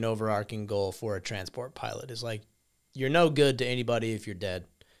main overarching goal for a transport pilot, is like, you're no good to anybody if you're dead.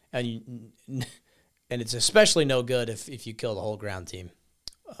 And it's especially no good if you kill the whole ground team.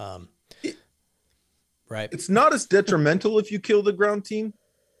 Right. It's not as detrimental if you kill the ground team,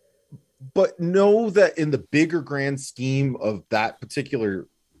 but know that in the bigger grand scheme of that particular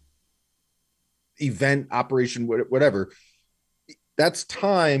event, operation, whatever, that's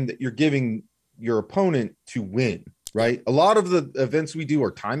time that you're giving your opponent to win, right? A lot of the events we do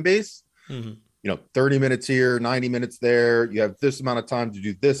are time-based. 30 minutes here, 90 minutes there. You have this amount of time to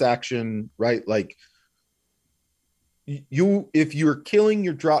do this action, right? Like, if you're killing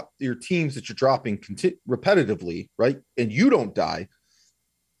your teams that you're dropping repetitively, right, and you don't die,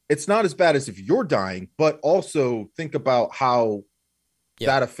 it's not as bad as if you're dying. But also think about how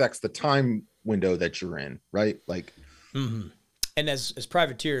that affects the time window that you're in, right? Like, and as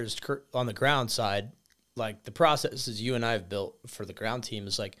privateers on the ground side, like, the processes you and I have built for the ground team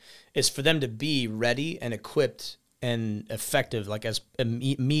is for them to be ready and equipped and effective, like, as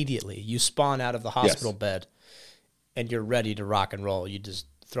immediately you spawn out of the hospital bed and you're ready to rock and roll. You just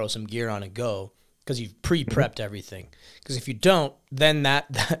throw some gear on and go, because you've pre-prepped everything. Because if you don't, then that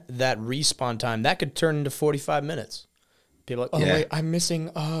respawn time, that could turn into 45 minutes. People are like, wait, I'm missing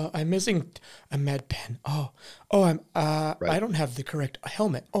a med pen. I don't have the correct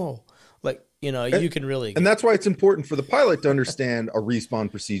helmet. Like, you can really. And that's why it's important for the pilot to understand a respawn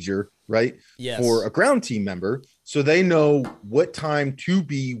procedure, right? Yes. For a ground team member, so they know what time to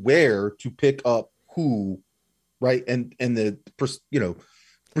be where to pick up who, right? And the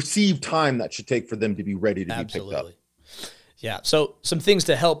perceived time that should take for them to be ready to be picked up. Absolutely. Yeah. So some things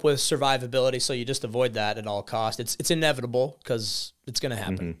to help with survivability, so you just avoid that at all costs. It's inevitable because it's going to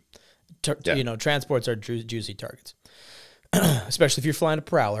happen. Yeah. You know, transports are juicy targets, especially if you're flying a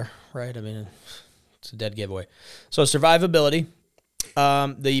Prowler, right? I mean, it's a dead giveaway. So survivability,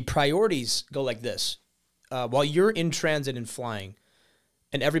 the priorities go like this. While you're in transit and flying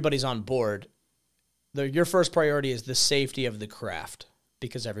and everybody's on board, your first priority is the safety of the craft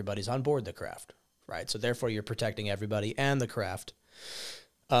because everybody's on board the craft, right? So therefore you're protecting everybody and the craft.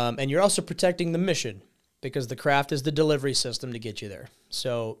 And you're also protecting the mission because the craft is the delivery system to get you there.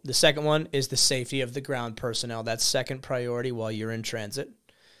 So the second one is the safety of the ground personnel. That's second priority while you're in transit.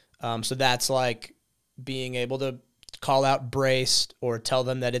 So that's like being able to call out braced or tell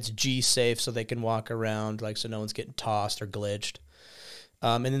them that it's G safe so they can walk around, like so no one's getting tossed or glitched.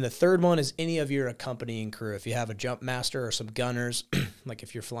 And then the third one is any of your accompanying crew. If you have a jump master or some gunners, like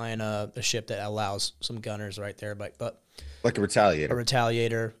if you're flying a ship that allows some gunners right there, but like a retaliator. A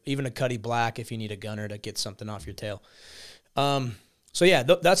retaliator, even a Cuddy Black if you need a gunner to get something off your tail. So yeah,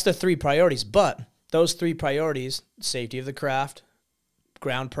 that's the three priorities. But those three priorities, safety of the craft,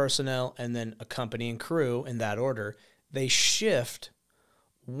 ground personnel, and then accompanying crew in that order, they shift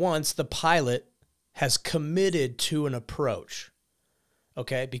once the has committed to an approach.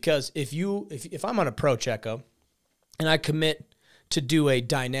 Okay, because if I'm on approach echo and I commit to do a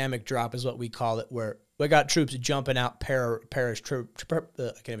dynamic drop is what we call it, where we got troops jumping out paratrooper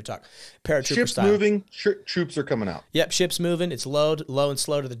Ships style. Moving, troops are coming out. Yep, ship's moving. It's low and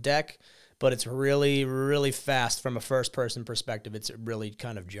slow to the deck, but it's really, really fast from a first-person perspective. It's really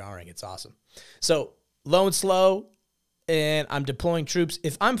kind of jarring. It's awesome. So low and slow, and I'm deploying troops.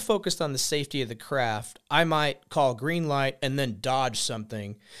 If I'm focused on the safety of the craft, I might call green light and then dodge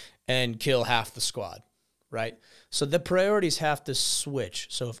something and kill half the squad, right? So the priorities have to switch.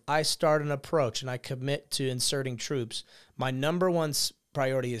 So if I start an approach and I commit to inserting troops, my number one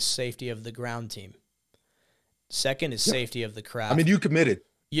priority is safety of the ground team. Second is safety of the craft. I mean, you committed.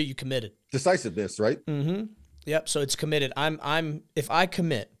 Yeah, you committed. Decisiveness, right? Mm-hmm. Yep. So it's committed. If I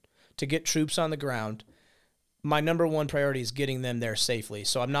commit to get troops on the ground, my number one priority is getting them there safely.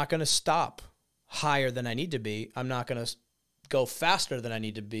 So I'm not going to stop higher than I need to be. I'm not going to go faster than I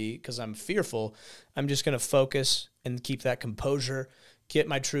need to be because I'm fearful. I'm just going to focus and keep that composure, get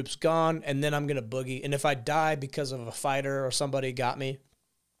my troops gone, and then I'm going to boogie. And if I die because of a fighter or somebody got me,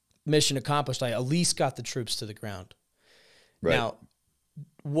 mission accomplished. I at least got the troops to the ground. Right. Now,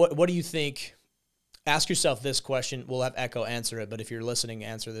 what do you think? Ask yourself this question. We'll have Echo answer it, but if you're listening,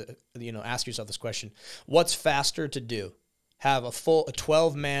 ask yourself this question. What's faster to do? Have a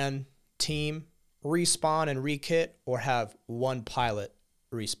 12-man team respawn and rekit, or have one pilot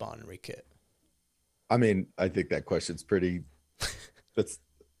respawn and rekit? I mean, I think that question's pretty that's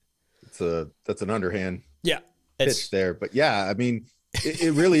an underhand pitch there. But yeah, I mean,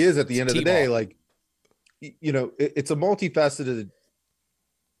 it really is at the end of the day, like, you know, it's a multifaceted.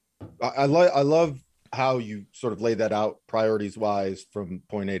 I love how you sort of lay that out priorities wise from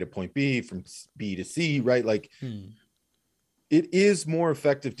point A to point B, from B to C, right? Like it is more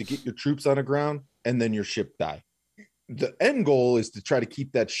effective to get your troops on the ground and then your ship die. The end goal is to try to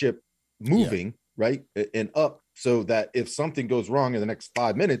keep that ship moving, right? And up, so that if something goes wrong in the next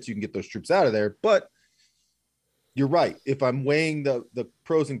 5 minutes, you can get those troops out of there. But you're right. If I'm weighing the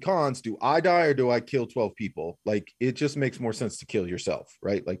pros and cons, do I die or do I kill 12 people? Like, it just makes more sense to kill yourself,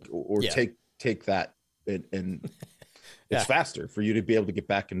 right? Like, or take that and it's faster for you to be able to get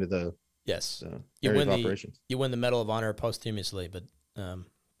back into the area of operations. You win the Medal of Honor posthumously, but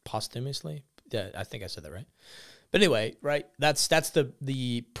posthumously? Yeah, I think I said that right. But anyway, right? That's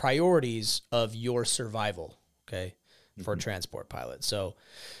the priorities of your survival, okay, for a transport pilot. So,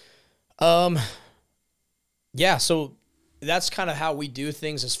 yeah, so that's kind of how we do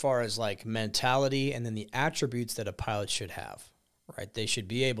things as far as like mentality and then the attributes that a pilot should have, right? They should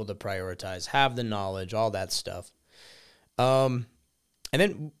be able to prioritize, have the knowledge, all that stuff. And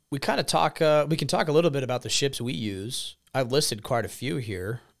then we kind of we can talk a little bit about the ships we use. I've listed quite a few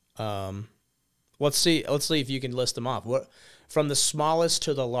here. Let's see if you can list them off. What, from the smallest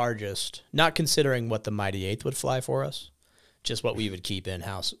to the largest, not considering what the Mighty Eighth would fly for us, just what we would keep in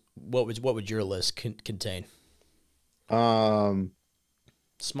house. What would your list contain?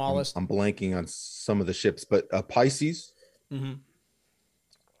 Smallest. I'm blanking on some of the ships, but Pisces. Mm-hmm.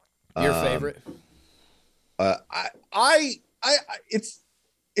 Your favorite?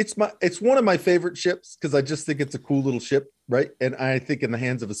 It's one of my favorite ships because I just think it's a cool little ship, right? And I think in the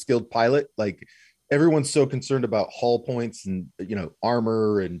hands of a skilled pilot, like, everyone's so concerned about hull points and, you know,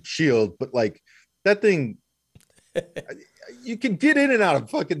 armor and shield, but like, that thing You can get in and out of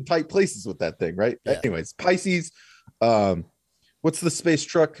fucking tight places with that thing, right? Yeah. Anyways, Pisces. What's the space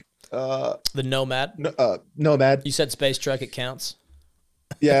truck? The Nomad. Nomad. You said space truck. It counts.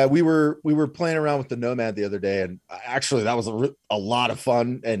 Yeah, we were playing around with the Nomad the other day, and actually that was a lot of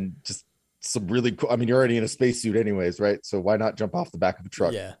fun and just some really cool. I mean, you're already in a spacesuit anyways, right? So why not jump off the back of a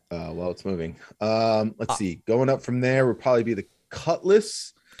truck Yeah. while it's moving? Let's see. Going up from there would probably be the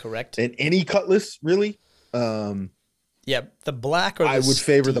Cutlass. Correct. And any Cutlass, really. Yeah, the black or the I would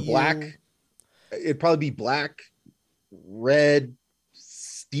favor the steel. black. It'd probably be black, red,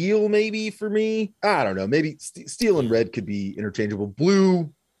 steel, maybe for me. I don't know. Maybe steel and red could be interchangeable.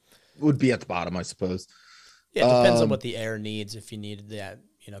 Blue would be at the bottom, I suppose. Yeah, it depends on what the air needs. If you needed that,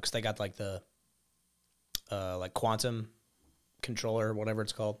 because they got like the like quantum controller, whatever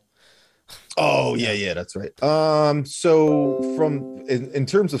it's called. Oh yeah, that's right. So from in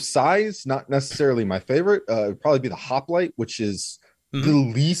terms of size, not necessarily my favorite. It'd probably be the Hoplite, which is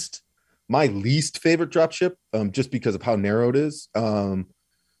my least favorite dropship, just because of how narrow it is.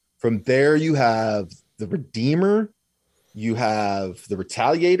 From there, you have the Redeemer, you have the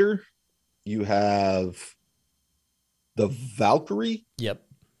Retaliator, you have the Valkyrie. Yep.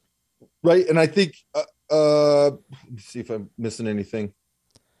 Right, and I think let me see if I'm missing anything.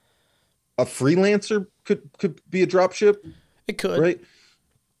 A Freelancer could be a dropship. It could. Right.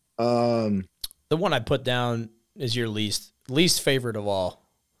 The one I put down is your least favorite of all,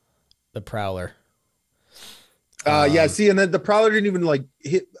 the Prowler. Yeah. See, and then the Prowler didn't even like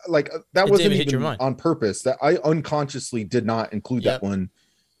hit that wasn't hit your even mind. on purpose. That I unconsciously did not include that one.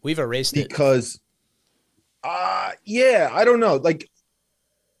 We've erased it because, yeah, I don't know. Like,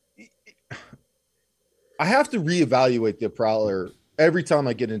 I have to reevaluate the Prowler every time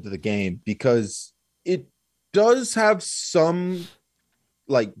I get into the game because it does have some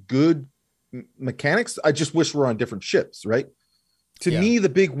like good mechanics. I just wish we're on different ships, right? To me, the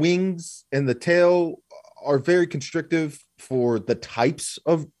big wings and the tail are very constrictive for the types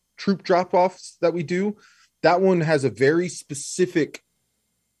of troop drop-offs that we do. That one has a very specific.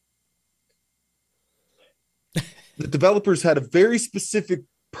 The developers had a very specific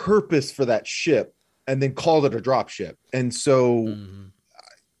purpose for that ship and then called it a drop ship. And so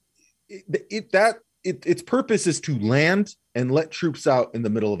its purpose is to land and let troops out in the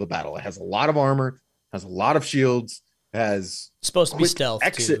middle of a battle. It has a lot of armor, has a lot of shields, has supposed to be stealth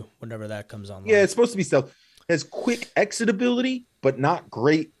exit too, whenever that comes on. Yeah, it's supposed to be stealth. It has quick exit ability, but not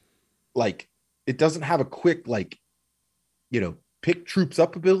great. Like it doesn't have a quick pick troops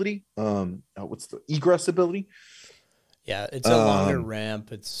up ability. What's the egress ability? Yeah, it's a longer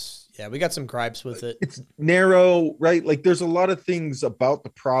ramp. We got some gripes with it. It's narrow, right? Like there's a lot of things about the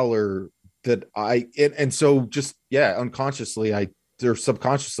Prowler that so just unconsciously or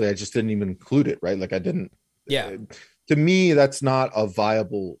subconsciously I just didn't even include it, right? Like I didn't. Yeah. To me, that's not a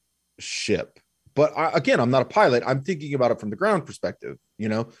viable ship. But again, I'm not a pilot. I'm thinking about it from the ground perspective.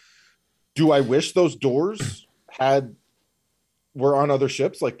 Do I wish those doors were on other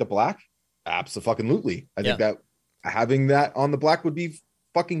ships like the Black? Absolutely. I think that having that on the Black would be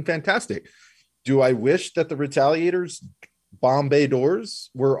fucking fantastic. Do I wish that the Retaliator's bomb bay doors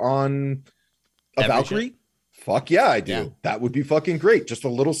were on a Valkyrie? Ship? Fuck yeah, I do. Yeah. That would be fucking great. Just a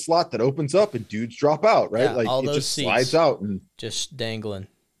little slot that opens up and dudes drop out, right? Yeah, like all it those just seats slides out and just dangling.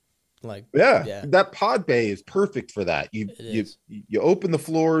 Like that pod bay is perfect for that. You open the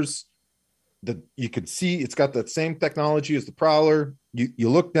floors, you could see it's got that same technology as the Prowler. You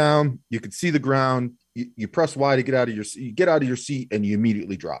look down, you can see the ground. You press Y to get out of your seat. You get out of your seat and you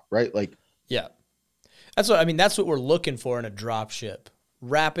immediately drop, right? Like that's what we're looking for in a drop ship.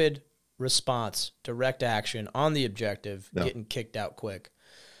 Rapid response, direct action on the objective, getting kicked out quick.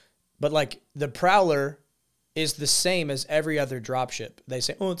 But like the Prowler is the same as every other dropship. They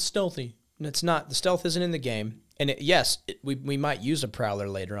say, oh, it's stealthy. And it's not. The stealth isn't in the game. And we might use a Prowler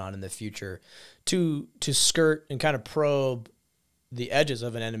later on in the future to skirt and kind of probe the edges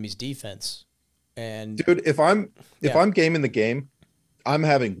of an enemy's defense. And dude, if I'm gaming the game, I'm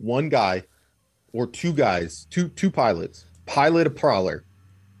having one guy or two guys, two pilots, pilot a Prowler,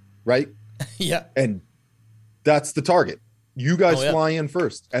 right? Yeah. And that's the target. You guys fly in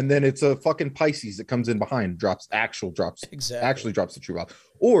first, and then it's a fucking Pisces that comes in behind, actually drops the troop off.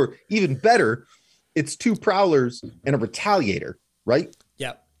 Or even better, it's two Prowlers and a Retaliator, right?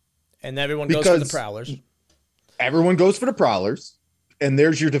 Yeah. And everyone goes for the Prowlers. Everyone goes for the Prowlers, and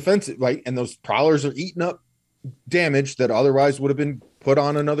there's your defensive, right? And those Prowlers are eating up damage that otherwise would have been put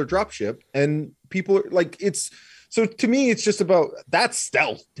on another dropship. And people are like, so to me, it's just about that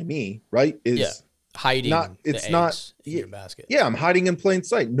stealth to me, right? hiding the it's not eggs in your basket. yeah, I'm hiding in plain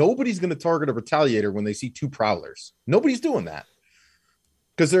sight. Nobody's going to target a retaliator when they see two prowlers. Nobody's doing that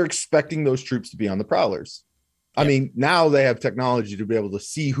because they're expecting those troops to be on the prowlers. I mean, now they have technology to be able to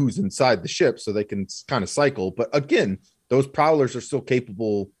see who's inside the ship so they can kind of cycle. But again, those prowlers are still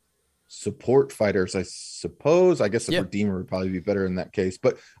capable support fighters, I suppose. I guess a Redeemer would probably be better in that case.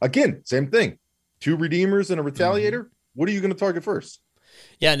 But again, same thing. Two Redeemers and a Retaliator. What are you going to target first?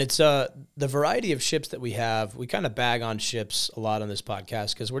 Yeah, and it's the variety of ships that we have. We kind of bag on ships a lot on this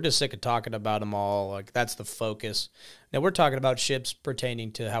podcast because we're just sick of talking about them all. Like, that's the focus. Now, we're talking about ships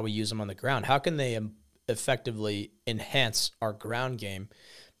pertaining to how we use them on the ground. How can they effectively enhance our ground game?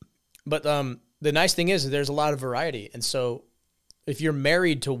 But the nice thing is there's a lot of variety. And so if you're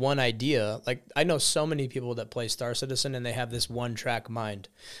married to one idea, like I know so many people that play Star Citizen and they have this one-track mind.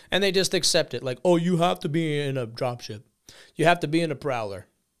 And they just accept it. Like, oh, you have to be in a dropship. You have to be in a prowler.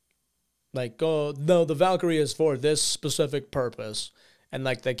 Like, oh, no, the Valkyrie is for this specific purpose. And,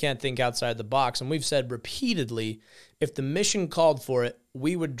 like, they can't think outside the box. And we've said repeatedly, if the mission called for it,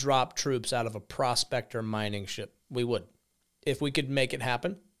 we would drop troops out of a prospector mining ship. We would. If we could make it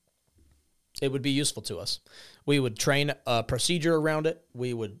happen, it would be useful to us. We would train a procedure around it.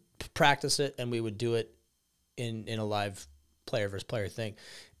 We would practice it, and we would do it in a live player versus player thing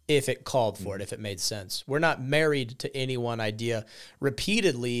if it called for it, if it made sense. We're not married to any one idea.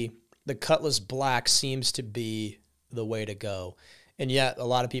 Repeatedly, the Cutlass Black seems to be the way to go. And yet, a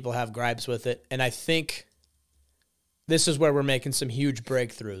lot of people have gripes with it. And I think this is where we're making some huge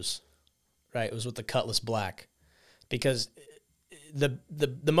breakthroughs, right? It was with the Cutlass Black. Because the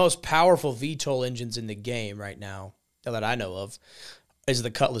most powerful VTOL engines in the game right now that I know of is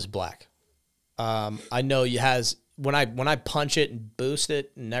the Cutlass Black. I know it has, when I punch it and boost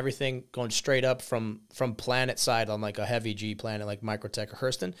it and everything going straight up from planet side on like a heavy G planet like Microtech or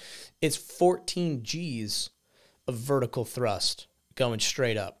Hurston, it's 14 Gs of vertical thrust going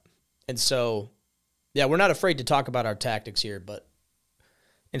straight up. And so, yeah, we're not afraid to talk about our tactics here, but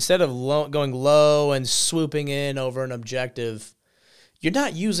instead of going low and swooping in over an objective, you're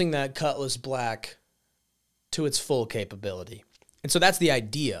not using that Cutlass Black to its full capability. And so that's the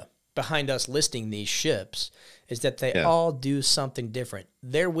idea behind us listing these ships, is that they all do something different.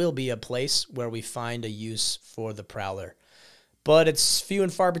 There will be a place where we find a use for the Prowler, but it's few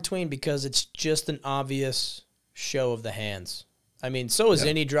and far between because it's just an obvious show of the hands. I mean, so is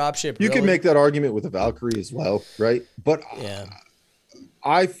any dropship. You can make that argument with the Valkyrie as well, right? But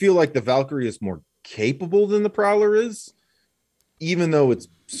I feel like the Valkyrie is more capable than the Prowler is, even though it's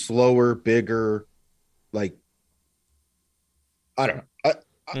slower, bigger. Like, I don't know.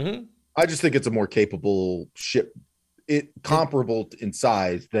 I just think it's a more capable ship, comparable in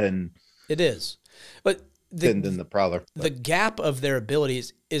size than it is, but than the Prowler. The gap of their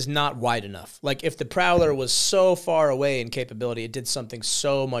abilities is not wide enough. Like, if the Prowler was so far away in capability, it did something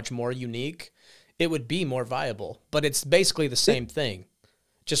so much more unique, it would be more viable. But it's basically the same thing,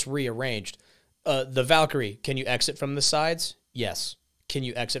 just rearranged. The Valkyrie, can you exit from the sides? Yes. Can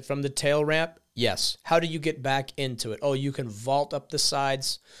you exit from the tail ramp? Yes. How do you get back into it? Oh, you can vault up the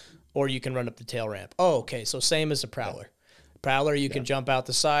sides, or you can run up the tail ramp. Oh, okay, so same as the Prowler. Prowler, you can jump out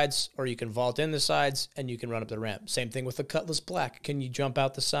the sides, or you can vault in the sides, and you can run up the ramp. Same thing with the Cutlass Black. Can you jump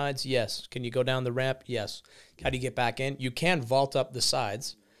out the sides? Yes. Can you go down the ramp? Yes. How do you get back in? You can vault up the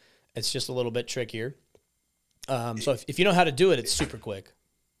sides. It's just a little bit trickier. So if you know how to do it, it's super quick.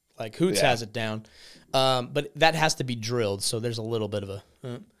 Like, Hoots has it down. But that has to be drilled, so there's a little bit of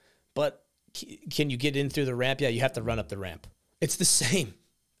a... But can you get in through the ramp? Yeah, you have to run up the ramp. It's the same.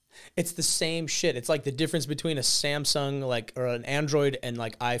 It's the same shit. It's like the difference between a Samsung, like, or an Android and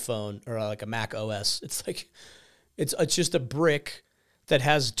like iPhone or like a Mac OS. It's like, it's just a brick that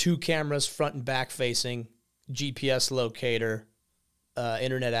has two cameras, front and back facing, GPS locator,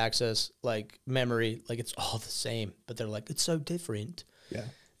 internet access, like memory. Like, it's all the same, but they're like, it's so different. Yeah.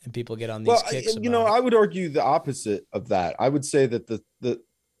 And people get on these kicks. You know, I would argue the opposite of that. I would say that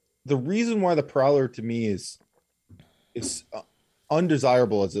the reason why the Prowler to me is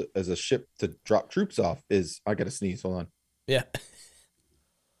undesirable as a ship to drop troops off is, I gotta sneeze. Hold on. Yeah.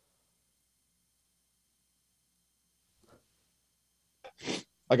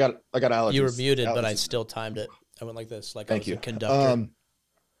 I got allergies. You were muted, but I still timed it. I went like this, like I was a conductor.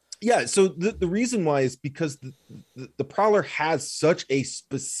 Yeah, so the reason why is because the Prowler has such a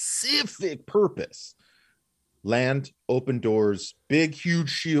specific purpose. Land, open doors, big,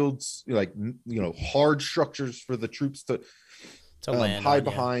 huge shields, like, you know, hard structures for the troops to land hide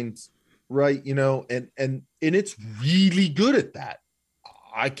behind, right? You know, and it's really good at that.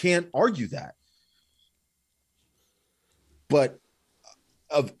 I can't argue that. But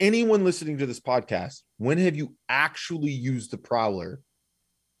of anyone listening to this podcast, when have you actually used the Prowler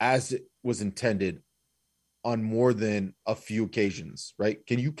as it was intended on more than a few occasions, right?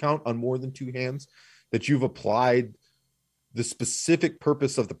 Can you count on more than two hands that you've applied the specific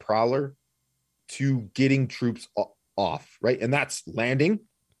purpose of the Prowler to getting troops off, right? And that's landing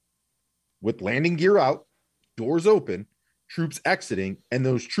with landing gear out, doors open, troops exiting, and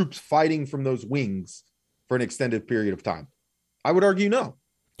those troops fighting from those wings for an extended period of time. I would argue no.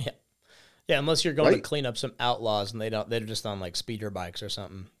 Yeah, unless you're going to clean up some outlaws and they're just on like speeder bikes or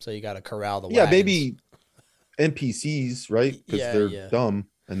something. So you got to corral the wagons. Maybe NPCs, right? Because they're dumb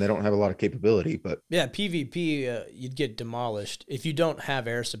and they don't have a lot of capability. But yeah, PvP, you'd get demolished. If you don't have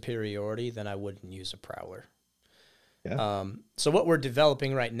air superiority, then I wouldn't use a Prowler. Yeah. So what we're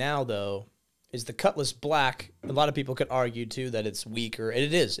developing right now, though, is the Cutlass Black. A lot of people could argue, too, that it's weaker. And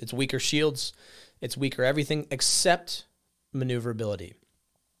it is. It's weaker shields. It's weaker everything except maneuverability.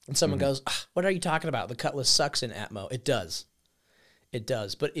 And someone goes, what are you talking about? The Cutlass sucks in Atmo. It does. It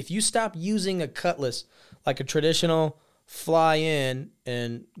does. But if you stop using a Cutlass like a traditional fly in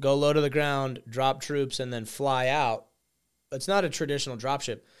and go low to the ground, drop troops, and then fly out, it's not a traditional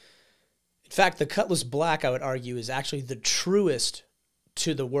dropship. In fact, the Cutlass Black, I would argue, is actually the truest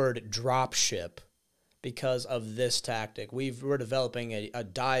to the word dropship because of this tactic. We're developing a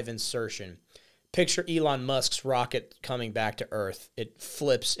dive insertion. Picture Elon Musk's rocket coming back to Earth. It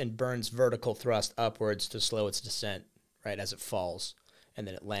flips and burns vertical thrust upwards to slow its descent, right, as it falls, and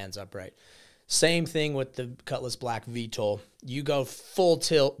then it lands upright. Same thing with the Cutlass Black VTOL. You go full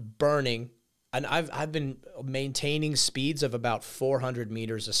tilt, burning, and I've been maintaining speeds of about 400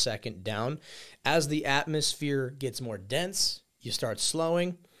 meters a second down. As the atmosphere gets more dense, you start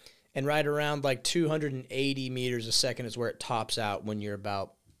slowing, and right around like 280 meters a second is where it tops out when you're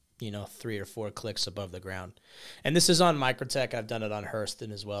about 3 or 4 clicks above the ground. And this is on Microtech. I've done it on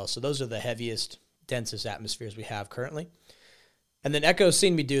Hurston as well. So those are the heaviest, densest atmospheres we have currently. And then Echo's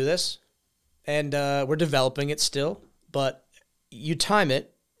seen me do this, and we're developing it still. But you time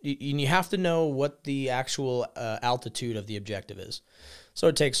it, and you have to know what the actual altitude of the objective is. So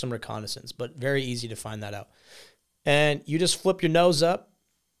it takes some reconnaissance, but very easy to find that out. And you just flip your nose up,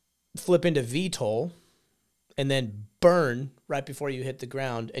 flip into VTOL, and then burn right before you hit the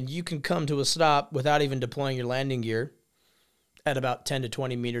ground. And you can come to a stop without even deploying your landing gear at about 10 to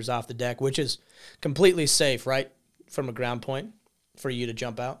 20 meters off the deck, which is completely safe, right, from a ground point for you to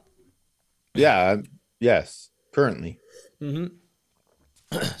jump out. Yeah, yes, currently.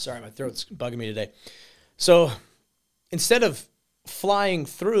 Sorry, my throat's bugging me today. So instead of flying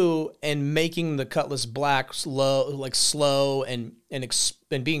through and making the Cutlass Black slow and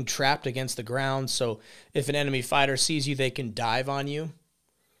being trapped against the ground, so if an enemy fighter sees you, they can dive on you.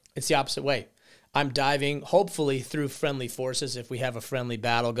 It's the opposite way. I'm diving, hopefully through friendly forces. If we have a friendly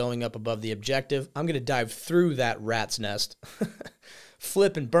battle going up above the objective, I'm going to dive through that rat's nest,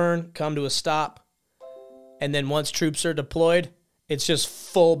 flip and burn, come to a stop, and then once troops are deployed, it's just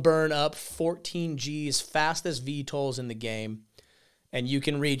full burn up, 14 Gs, fastest VTOLs in the game. And you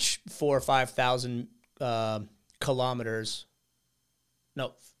can reach 4,000 or 5,000 kilometers.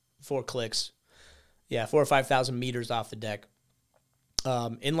 No, 4 clicks. Yeah, 4,000 or 5,000 meters off the deck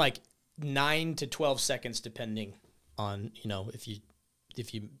in like 9 to 12 seconds, depending on if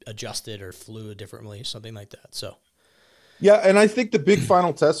you adjust it or flew differently, something like that. So, yeah, and I think the big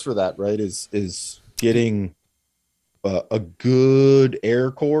final test for that, right, is getting a good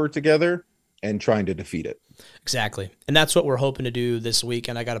air corps together and trying to defeat it. Exactly. And that's what we're hoping to do this week,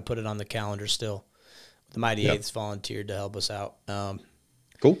 and I got to put it on the calendar still. The Mighty Eighths volunteered to help us out.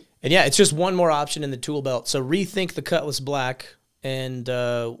 Cool. And yeah, it's just one more option in the tool belt. So rethink the Cutlass Black, and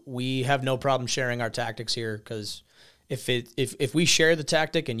we have no problem sharing our tactics here, because if we share the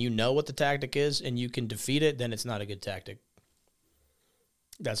tactic and you know what the tactic is and you can defeat it, then it's not a good tactic.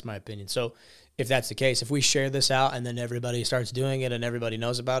 That's my opinion. So if that's the case, if we share this out and then everybody starts doing it and everybody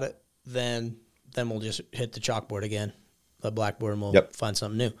knows about it, then we'll just hit the chalkboard again, the blackboard, and we'll find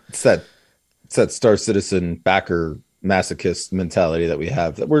something new. It's that Star Citizen backer masochist mentality that we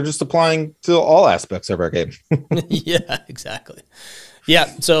have that we're just applying to all aspects of our game. Yeah, exactly. Yeah,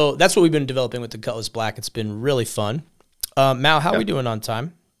 so that's what we've been developing with the Cutlass Black. It's been really fun. Mal, how are we doing on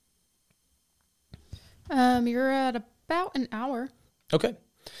time? You're at about an hour. Okay.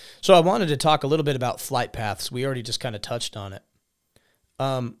 So I wanted to talk a little bit about flight paths. We already just kind of touched on it.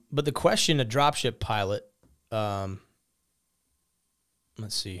 But the question, a dropship pilot, let's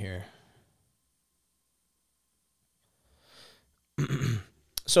see here.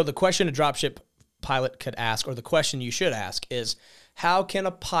 So the question a dropship pilot could ask, or the question you should ask, is how can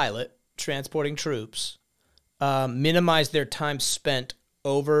a pilot transporting troops minimize their time spent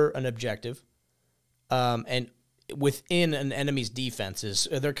over an objective, and within an enemy's defenses,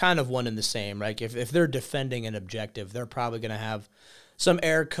 they're kind of one and the same, right? If they're defending an objective, they're probably going to have some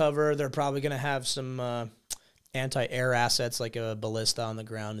air cover. They're probably going to have some anti-air assets like a ballista on the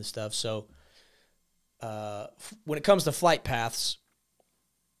ground and stuff. So when it comes to flight paths,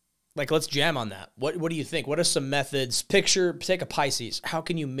 like, let's jam on that. What do you think? What are some methods? Take a Pisces. How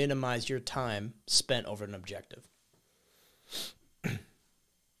can you minimize your time spent over an objective?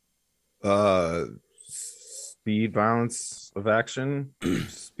 Speed, violence of action.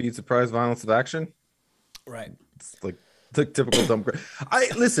 Speed, surprise, violence of action. Right. It's like the typical dumb. I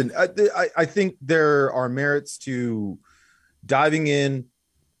think there are merits to diving in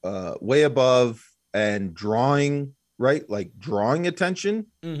way above and drawing, right? Like drawing attention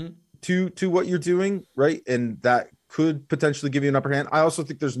to what you're doing, right? And that could potentially give you an upper hand. I also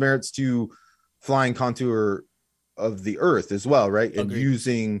think there's merits to flying contour of the earth as well, right? And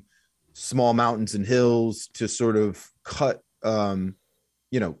using small mountains and hills to sort of cut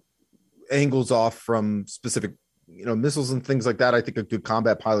angles off from specific missiles and things like that. I think a good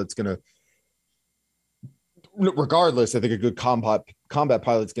combat pilot's gonna, regardless, I think a good combat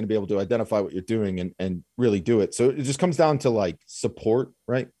pilot's gonna be able to identify what you're doing and really do it. So it just comes down to like support,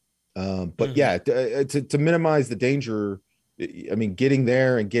 right? But yeah, to minimize the danger, I mean, getting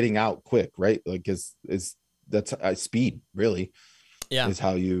there and getting out quick, right? Like that's speed really, is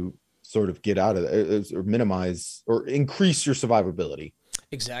how you sort of get out of it, or minimize or increase your survivability.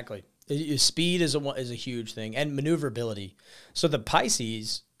 Exactly. Speed is a huge thing, and maneuverability. So the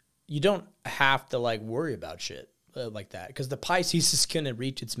Pisces, you don't have to like worry about shit like that, because the Pisces is going to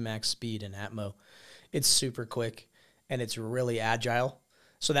reach its max speed in Atmo. It's super quick and it's really agile.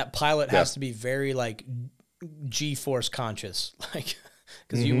 So that pilot has to be very like G-force conscious, like,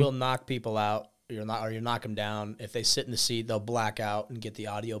 because you will knock people out. You knock them down. If they sit in the seat, they'll black out and get the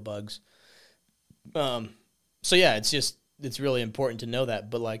audio bugs. So yeah, it's really important to know that.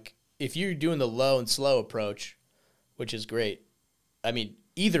 But like, if you're doing the low and slow approach, which is great, I mean,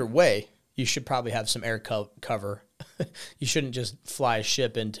 either way, you should probably have some air cover. You shouldn't just fly a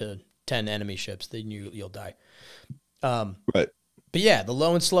ship into 10 enemy ships. Then you'll die. Right. But yeah, the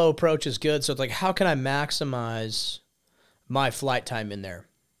low and slow approach is good. So it's like, how can I maximize my flight time in there?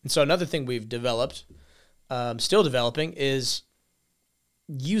 And so another thing we've developed, still developing, is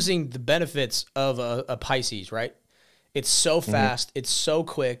using the benefits of a Pisces, right? It's so fast. It's so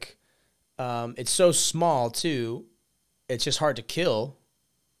quick. It's so small, too. It's just hard to kill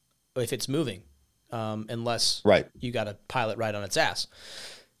if it's moving, unless you got a pilot right on its ass.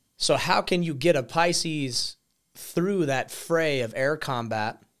 So how can you get a Pisces through that fray of air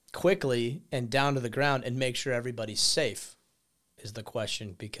combat quickly and down to the ground and make sure everybody's safe is the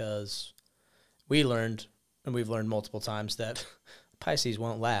question, because we learned, and we've learned multiple times, that Pisces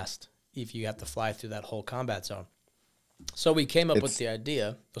won't last if you have to fly through that whole combat zone. So we came up with the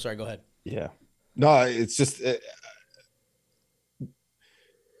idea. Oh, sorry, go ahead. Yeah. No, it's just,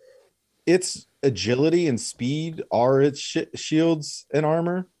 its agility and speed are its shields and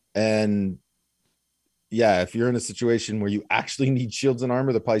armor. And yeah, if you're in a situation where you actually need shields and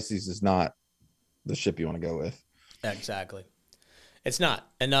armor, the Pisces is not the ship you want to go with. Exactly. It's not.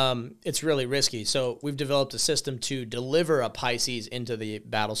 And it's really risky. So we've developed a system to deliver a Pisces into the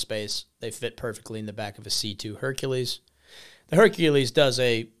battle space. They fit perfectly in the back of a C2 Hercules. The Hercules does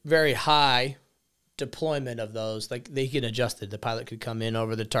a very high deployment of those. Like, they can adjust it. The pilot could come in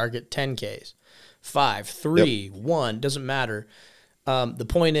over the target 10 Ks, 5, 3, 1, doesn't matter. The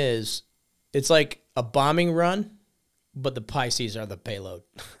point is, it's like a bombing run, but the Pisces are the payload.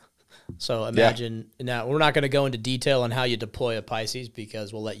 So imagine, now we're not going to go into detail on how you deploy a Pisces,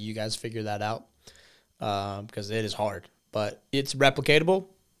 because we'll let you guys figure that out, because it is hard, but it's replicatable,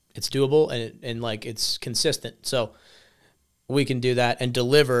 it's doable, and like, it's consistent. So we can do that and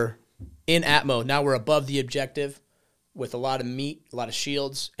deliver in Atmo. Now we're above the objective with a lot of meat, a lot of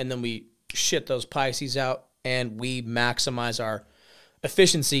shields, and then we shit those Pisces out, and we maximize our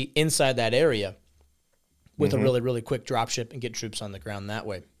efficiency inside that area with a really, really quick dropship and get troops on the ground that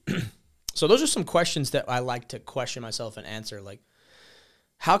way. So those are some questions that I like to question myself and answer. Like,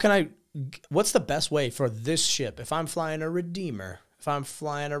 what's the best way for this ship? If I'm flying a Redeemer, if I'm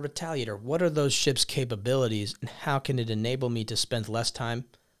flying a Retaliator, what are those ships' capabilities, and how can it enable me to spend less time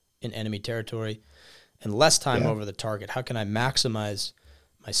in enemy territory and less time over the target? How can I maximize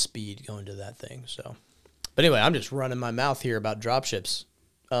my speed going to that thing? So, but anyway, I'm just running my mouth here about dropships.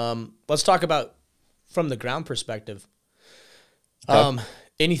 Let's talk about from the ground perspective.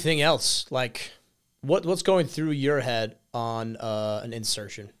 Anything else? Like, what's going through your head on an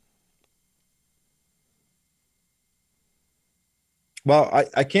insertion? Well,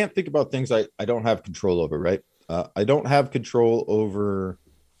 I can't think about things I don't have control over, right? I don't have control over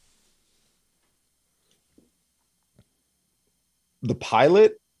the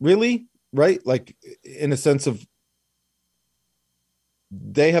pilot, really, right? Like in a sense of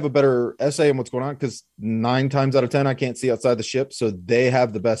they have a better essay on what's going on because 9 times out of 10 I can't see outside the ship, so they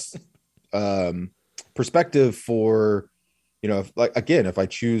have the best perspective for, if like again, if I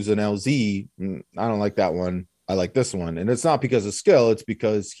choose an LZ, I don't like that one. I like this one, and it's not because of skill. It's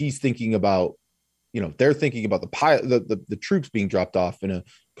because he's thinking about, they're thinking about the pilot, the troops being dropped off in a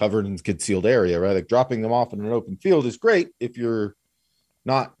covered and concealed area, right? Like dropping them off in an open field is great if you're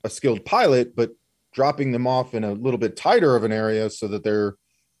not a skilled pilot, but dropping them off in a little bit tighter of an area so that they're,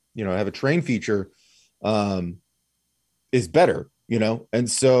 have a train feature, is better, And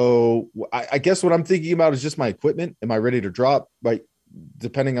so I guess what I'm thinking about is just my equipment. Am I ready to drop? Like,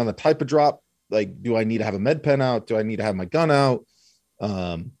 depending on the type of drop, like, do I need to have a med pen out? Do I need to have my gun out?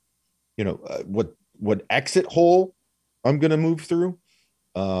 What exit hole I'm going to move through,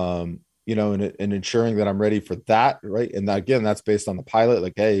 and ensuring that I'm ready for that. Right. And again, that's based on the pilot.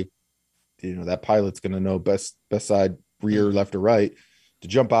 Like, hey, that pilot's going to know best side, rear, left or right to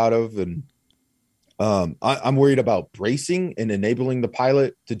jump out of. And I'm worried about bracing and enabling the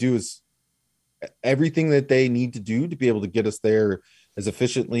pilot to do everything that they need to do to be able to get us there as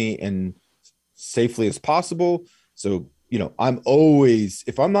efficiently and safely as possible. So, I'm always,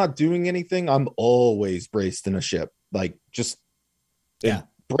 if I'm not doing anything, I'm always braced in a ship, like just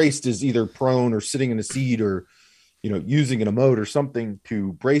braced is either prone or sitting in a seat or, using an emote or something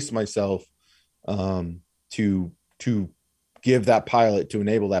to brace myself, to give that pilot, to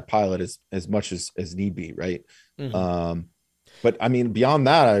enable that pilot as much as need be. Right. Mm-hmm. But I mean, beyond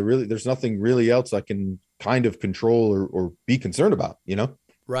that, there's nothing really else I can kind of control or be concerned about,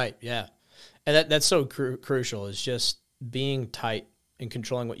 Right. Yeah. And that's so crucial, is just being tight and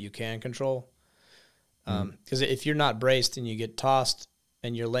controlling what you can control. Because if you're not braced and you get tossed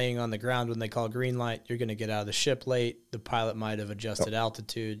and you're laying on the ground when they call green light, you're going to get out of the ship late. The pilot might have adjusted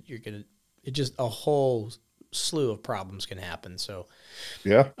altitude. It just a whole slew of problems can happen. So,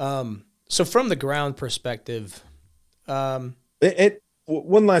 yeah. So from the ground perspective, one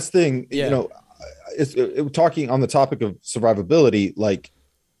last thing, talking on the topic of survivability, like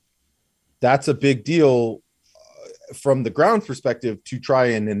that's a big deal from the ground perspective to try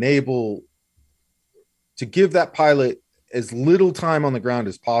and enable, to give that pilot as little time on the ground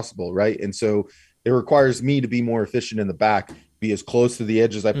as possible. Right. And so it requires me to be more efficient in the back, be as close to the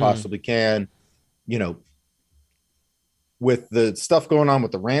edge as I possibly can, with the stuff going on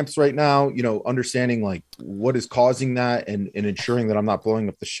with the ramps right now, understanding like what is causing that and ensuring that I'm not blowing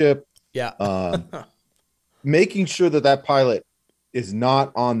up the ship. Yeah. Making sure that pilot is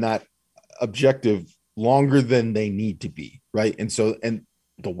not on that objective longer than they need to be. Right. And so, and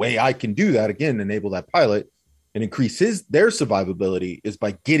the way I can do that, again, enable that pilot and increase their survivability, is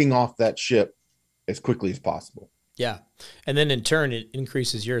by getting off that ship as quickly as possible. Yeah. And then in turn, it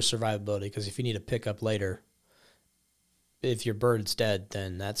increases your survivability, because if you need to pick up later, if your bird's dead,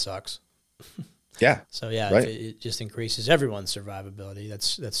 then that sucks. Yeah. So yeah, right. it just increases everyone's survivability.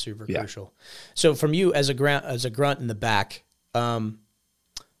 That's super crucial. So from you as a grunt in the back,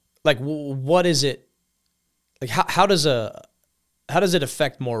 like what is it? Like how does it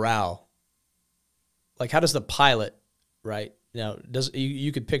affect morale? Like how does the pilot, right?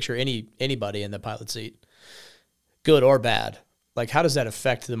 You could picture anybody in the pilot seat, good or bad. Like how does that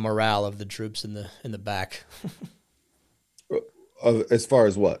affect the morale of the troops in the back? As far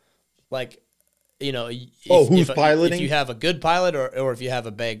as what? Like, who's piloting? If you have a good pilot or if you have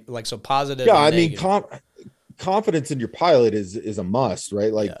a big, like, so positive. Yeah, I mean, confidence in your pilot is a must,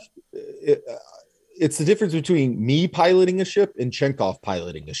 right? Like, it's the difference between me piloting a ship and Chenkov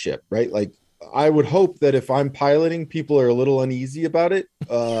piloting a ship, right? Like, I would hope that if I'm piloting, people are a little uneasy about it.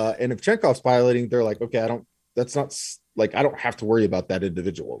 And if Chenkov's piloting, they're like, okay, I don't have to worry about that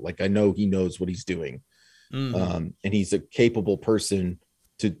individual. Like, I know he knows what he's doing. And he's a capable person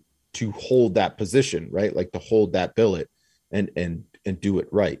to hold that position, right? Like to hold that billet and do it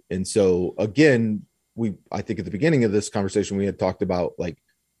right. And so again, I think at the beginning of this conversation, we had talked about like,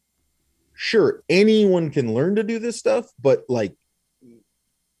 sure, anyone can learn to do this stuff, but like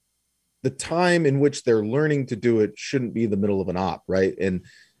the time in which they're learning to do it shouldn't be the middle of an op, right? And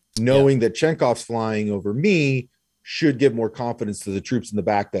knowing that Chenkov's flying over me should give more confidence to the troops in the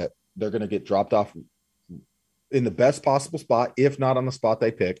back that they're going to get dropped off in the best possible spot, if not on the spot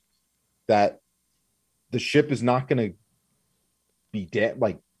they pick, that the ship is not going to be dead,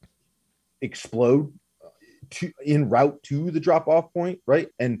 like explode en route to the drop off point. Right.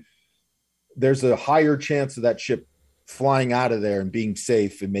 And there's a higher chance of that ship flying out of there and being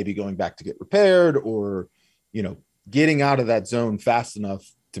safe and maybe going back to get repaired, or, you know, getting out of that zone fast enough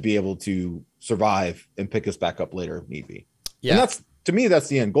to be able to survive and pick us back up later if need be. Yeah. And that's, to me, that's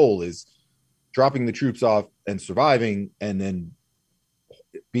the end goal, is dropping the troops off and surviving, and then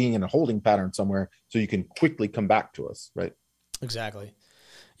being in a holding pattern somewhere so you can quickly come back to us. Right. Exactly.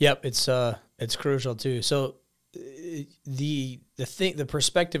 Yep. It's crucial too. So the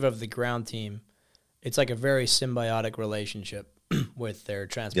perspective of the ground team, it's like a very symbiotic relationship with their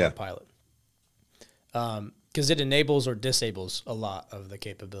transport pilot. Because it enables or disables a lot of the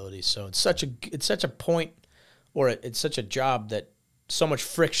capabilities. So it's such a point, or it's such a job that so much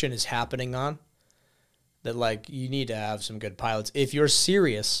friction is happening on, that like you need to have some good pilots if you're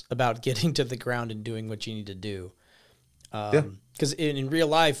serious about getting to the ground and doing what you need to do. Because in real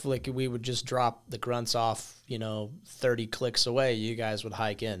life, like, we would just drop the grunts off, 30 clicks away. You guys would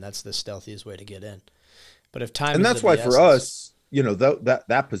hike in. That's the stealthiest way to get in. But if time, and that's why for us,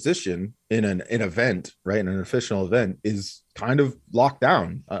 that position in an event, right, in an official event, is kind of locked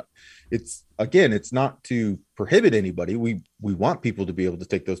down. It's not to prohibit anybody. We want people to be able to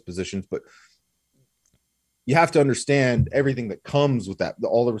take those positions, but you have to understand everything that comes with that,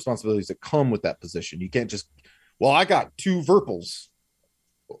 all the responsibilities that come with that position. You can't just, well, I got 2 Verpals.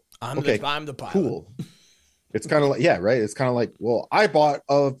 I'm the pilot. Cool. It's kind of like, yeah, right. It's kind of like, well, I bought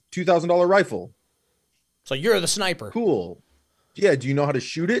a $2,000 rifle. So you're the sniper. Cool. Yeah. Do you know how to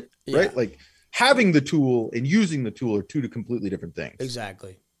shoot it? Yeah. Right. Like, having the tool and using the tool are 2 completely different things.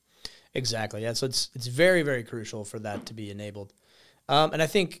 Exactly. Yeah. So it's very, very crucial for that to be enabled. And I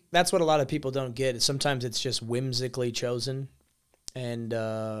think that's what a lot of people don't get. Sometimes it's just whimsically chosen. And,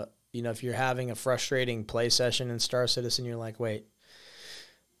 if you're having a frustrating play session in Star Citizen, you're like, wait,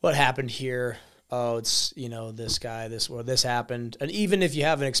 what happened here? Oh, it's, this guy, this happened. And even if you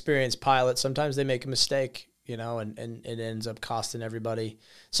have an experienced pilot, sometimes they make a mistake, and it ends up costing everybody.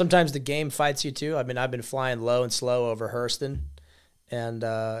 Sometimes the game fights you too. I mean, I've been flying low and slow over Hurston, and,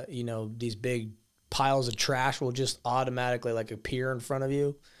 these big piles of trash will just automatically like appear in front of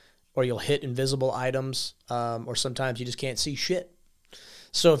you, or you'll hit invisible items, or sometimes you just can't see shit.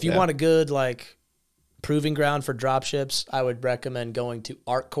 So if you want a good like proving ground for dropships, I would recommend going to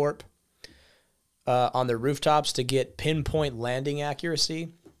ArcCorp on their rooftops to get pinpoint landing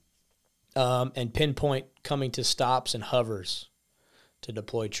accuracy, and pinpoint coming to stops and hovers to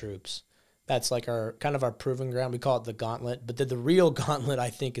deploy troops. That's like our kind of our proving ground. We call it the gauntlet, but the real gauntlet, I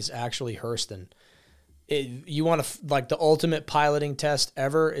think, is actually Hurston. You want to, like, the ultimate piloting test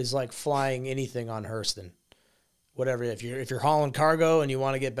ever is like flying anything on Hurston. Whatever, if you're hauling cargo and you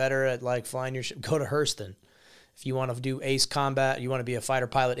want to get better at like flying your ship, go to Hurston. If you want to do ace combat, you want to be a fighter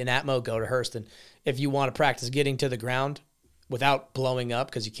pilot in Atmo, go to Hurston. If you want to practice getting to the ground without blowing up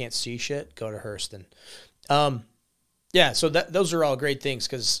because you can't see shit, go to Hurston. So those are all great things,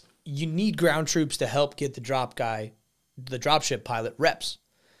 because you need ground troops to help get the dropship pilot reps.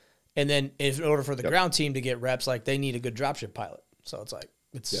 And then in order for the ground team to get reps, like, they need a good dropship pilot. So it's like,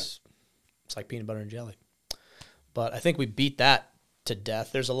 it's like peanut butter and jelly. But I think we beat that to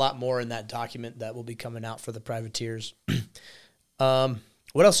death. There's a lot more in that document that will be coming out for the privateers.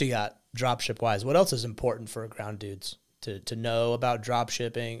 What else you got dropship-wise? What else is important for ground dudes to know about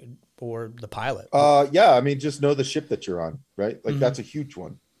dropshipping or the pilot? I mean, just know the ship that you're on, right? Like, that's a huge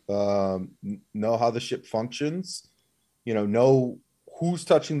one. Know how the ship functions. Know who's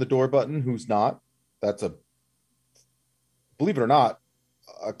touching the door button, who's not. That's believe it or not,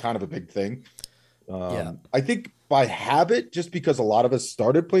 kind of a big thing. I think by habit, just because a lot of us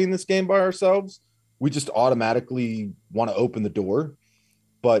started playing this game by ourselves, we just automatically want to open the door.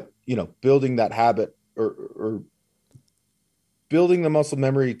 But, building that habit or building the muscle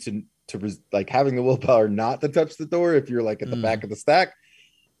memory to like having the willpower not to touch the door if you're like at the back of the stack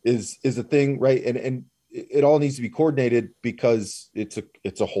is a thing, right? And it all needs to be coordinated, because it's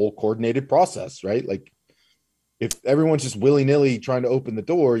a whole coordinated process, right? Like, if everyone's just willy-nilly trying to open the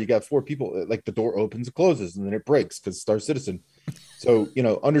door, you got 4 people, like, the door opens and closes and then it breaks because Star Citizen. So,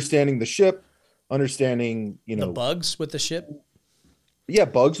 understanding the ship, understanding, the bugs with the ship. Yeah,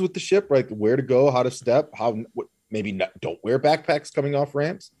 bugs with the ship, right? Where to go, how to step, maybe don't wear backpacks coming off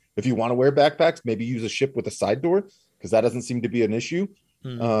ramps. If you want to wear backpacks, maybe use a ship with a side door, because that doesn't seem to be an issue.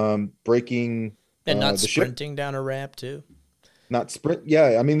 Breaking and not sprinting down a ramp too. Not sprint.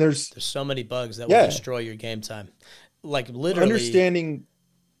 Yeah, I mean, there's so many bugs that will destroy your game time. Like, literally understanding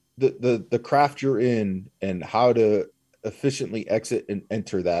the craft you're in and how to efficiently exit and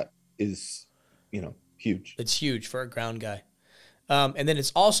enter that is, huge. It's huge for a ground guy. And then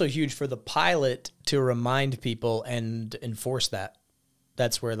it's also huge for the pilot to remind people and enforce that.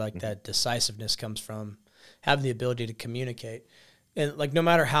 That's where, like, that decisiveness comes from. having the ability to communicate. And like, no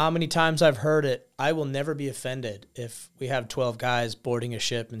matter how many times I've heard it, I will never be offended if we have 12 guys boarding a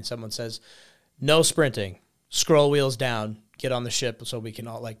ship and someone says, no sprinting, scroll wheels down, get on the ship so we can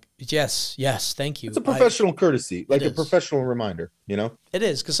all like, yes, thank you. It's a professional courtesy, like a professional reminder, you know? It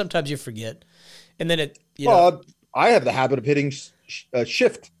is, because sometimes you forget. And then I have the habit of hitting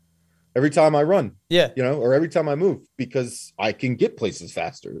shift every time I run, or every time I move, because I can get places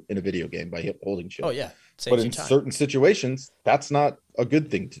faster in a video game by holding shift. Oh yeah. But in certain situations, that's not a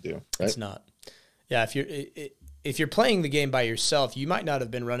good thing to do. Right? It's not. Yeah. If you're playing the game by yourself, you might not have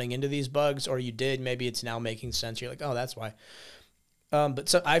been running into these bugs, or you did. Maybe it's now making sense. You're like, oh, that's why. But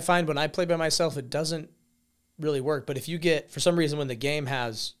so I find when I play by myself, it doesn't really work. But if you get, for some reason, when the game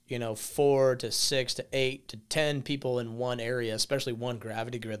has, 4 to 6 to 8 to 10 people in one area, especially one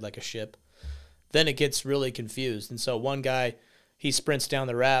gravity grid like a ship, then it gets really confused. And so one guy, he sprints down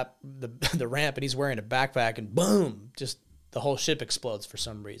the ramp, and he's wearing a backpack, and boom, just the whole ship explodes for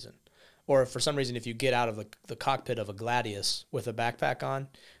some reason. Or for some reason, if you get out of the cockpit of a Gladius with a backpack on,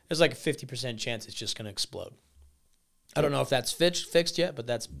 there's like a 50% chance it's just going to explode. I don't know if that's fixed yet, but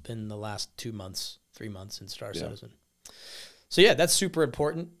that's been the last 2 months, 3 months in Star Citizen. So yeah, that's super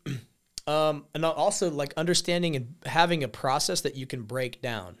important. And also like understanding and having a process that you can break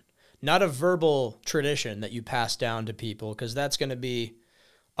down. Not a verbal tradition that you pass down to people, because that's going to be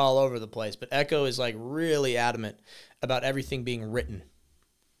all over the place. But Echo is like really adamant about everything being written,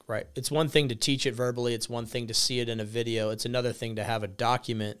 right? It's one thing to teach it verbally. It's one thing to see it in a video. It's another thing to have a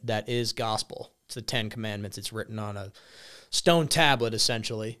document that is gospel. It's the 10 Commandments. It's written on a stone tablet,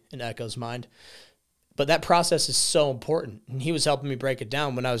 essentially, in Echo's mind. But that process is so important. And he was helping me break it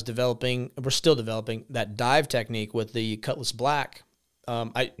down when I was we're still developing that dive technique with the Cutlass Black.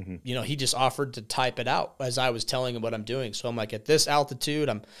 He just offered to type it out as I was telling him what I'm doing. So I'm like, at this altitude,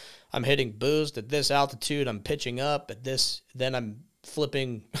 I'm hitting boost. At this altitude, I'm pitching up. At this, then I'm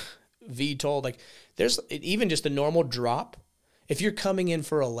flipping VTOL. Like, there's even just a normal drop. If you're coming in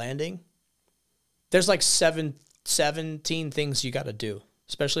for a landing, there's like 17 things you got to do,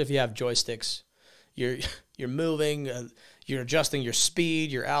 especially if you have joysticks. You're moving, you're adjusting your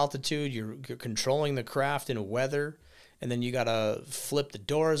speed, your altitude, you're controlling the craft in weather. And then you got to flip the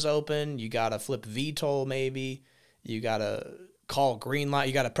doors open. You got to flip VTOL maybe. You got to call green light.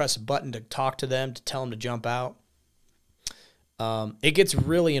 You got to press a button to talk to them, to tell them to jump out. It gets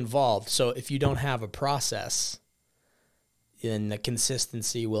really involved. So if you don't have a process, then the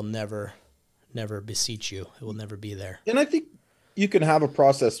consistency will never beseech you. It will never be there. And I think you can have a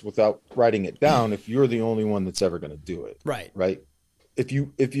process without writing it down if you're the only one that's ever going to do it. Right. If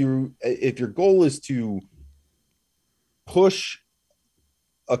your goal is to push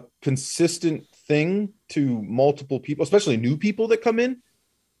a consistent thing to multiple people, especially new people that come in,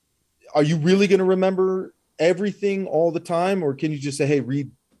 are you really going to remember everything all the time? Or can you just say, hey,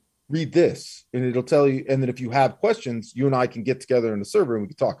 read this, and it'll tell you. And then if you have questions, you and I can get together in the server and we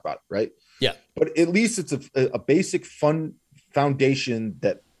can talk about it. Right. Yeah. But at least it's a basic fun foundation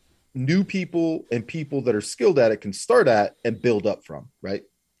that new people and people that are skilled at it can start at and build up from. Right.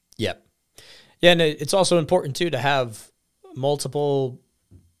 Yep. Yeah. And it's also important too, to have multiple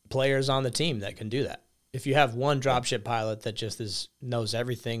players on the team that can do that. If you have one dropship pilot that just knows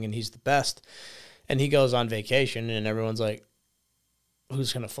everything and he's the best, and he goes on vacation and everyone's like,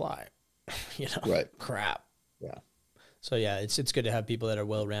 who's going to fly? Right. Crap. Yeah. So yeah, it's good to have people that are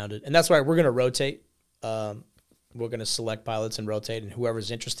well-rounded. And that's why we're going to rotate. We're going to select pilots and rotate, and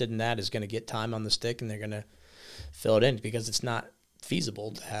whoever's interested in that is going to get time on the stick, and they're going to fill it in, because it's not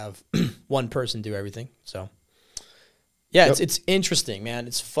feasible to have one person do everything. So yeah, yep. It's interesting, man.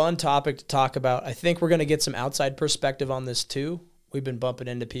 It's a fun topic to talk about. I think we're going to get some outside perspective on this too. We've been bumping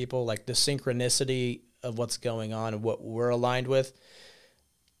into people, like the synchronicity of what's going on and what we're aligned with.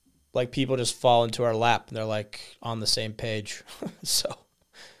 Like, people just fall into our lap and they're like on the same page. So,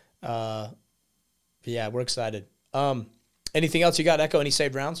 yeah, we're excited. Anything else you got, Echo? Any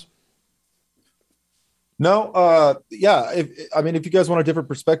saved rounds? No. Yeah. If you guys want a different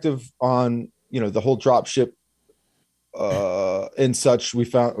perspective on, the whole drop ship, and such, we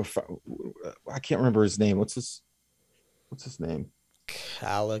found, I can't remember his name. What's his name?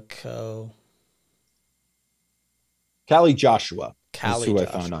 Callie Joshua. That's who I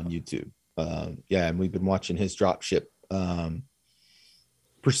found on YouTube. And we've been watching his dropship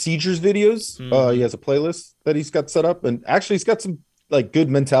procedures videos. He has a playlist that he's got set up, and actually he's got some like good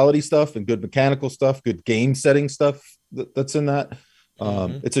mentality stuff and good mechanical stuff, good game setting stuff that's in that.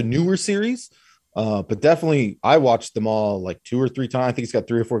 It's a newer series, but definitely I watched them all like 2 or 3 times. I think he's got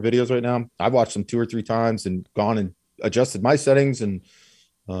 3 or 4 videos right now. I've watched them 2 or 3 times and gone and adjusted my settings and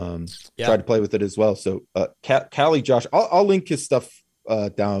Try to play with it as well. So Callie, Josh, I'll link his stuff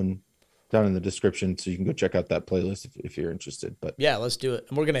down in the description, so you can go check out that playlist if you're interested. But yeah, let's do it.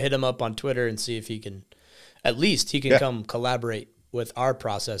 And we're gonna hit him up on Twitter and see if he can, at least he can come collaborate with our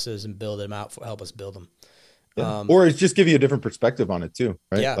processes and build them out, help us build them. Yeah. Or it's just give you a different perspective on it too,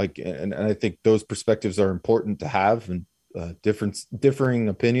 right? Yeah. Like, and I think those perspectives are important to have, and differing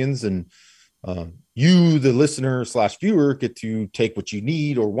opinions, and you, the listener / viewer, get to take what you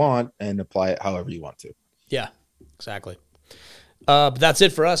need or want and apply it however you want to. Yeah, exactly. But that's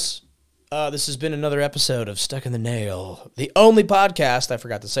it for us. This has been another episode of Stuck in the Nail, the only podcast, I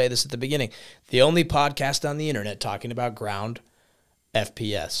forgot to say this at the beginning, the only podcast on the internet talking about ground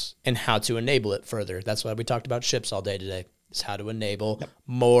FPS and how to enable it further. That's why we talked about ships all day today, is how to enable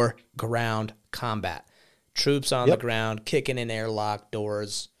more ground combat. Troops on the ground, kicking in airlock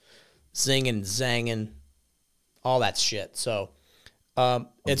doors, zinging, zanging, all that shit. So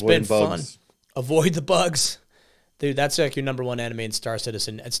it's been fun. Avoid the bugs. Dude, that's like your number one enemy in Star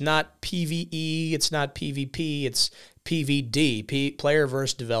Citizen. It's not PvE, it's not PvP, it's PvD, player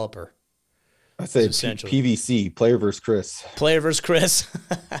versus developer. I say PVC, player versus Chris. Player versus Chris.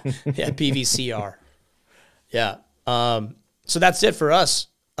 Yeah, PVCR. Yeah. So that's it for us.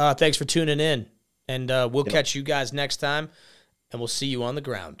 Thanks for tuning in. And we'll catch you guys next time, and we'll see you on the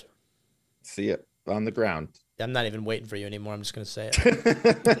ground. See you on the ground. I'm not even waiting for you anymore. I'm just going to say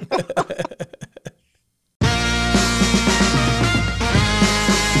it.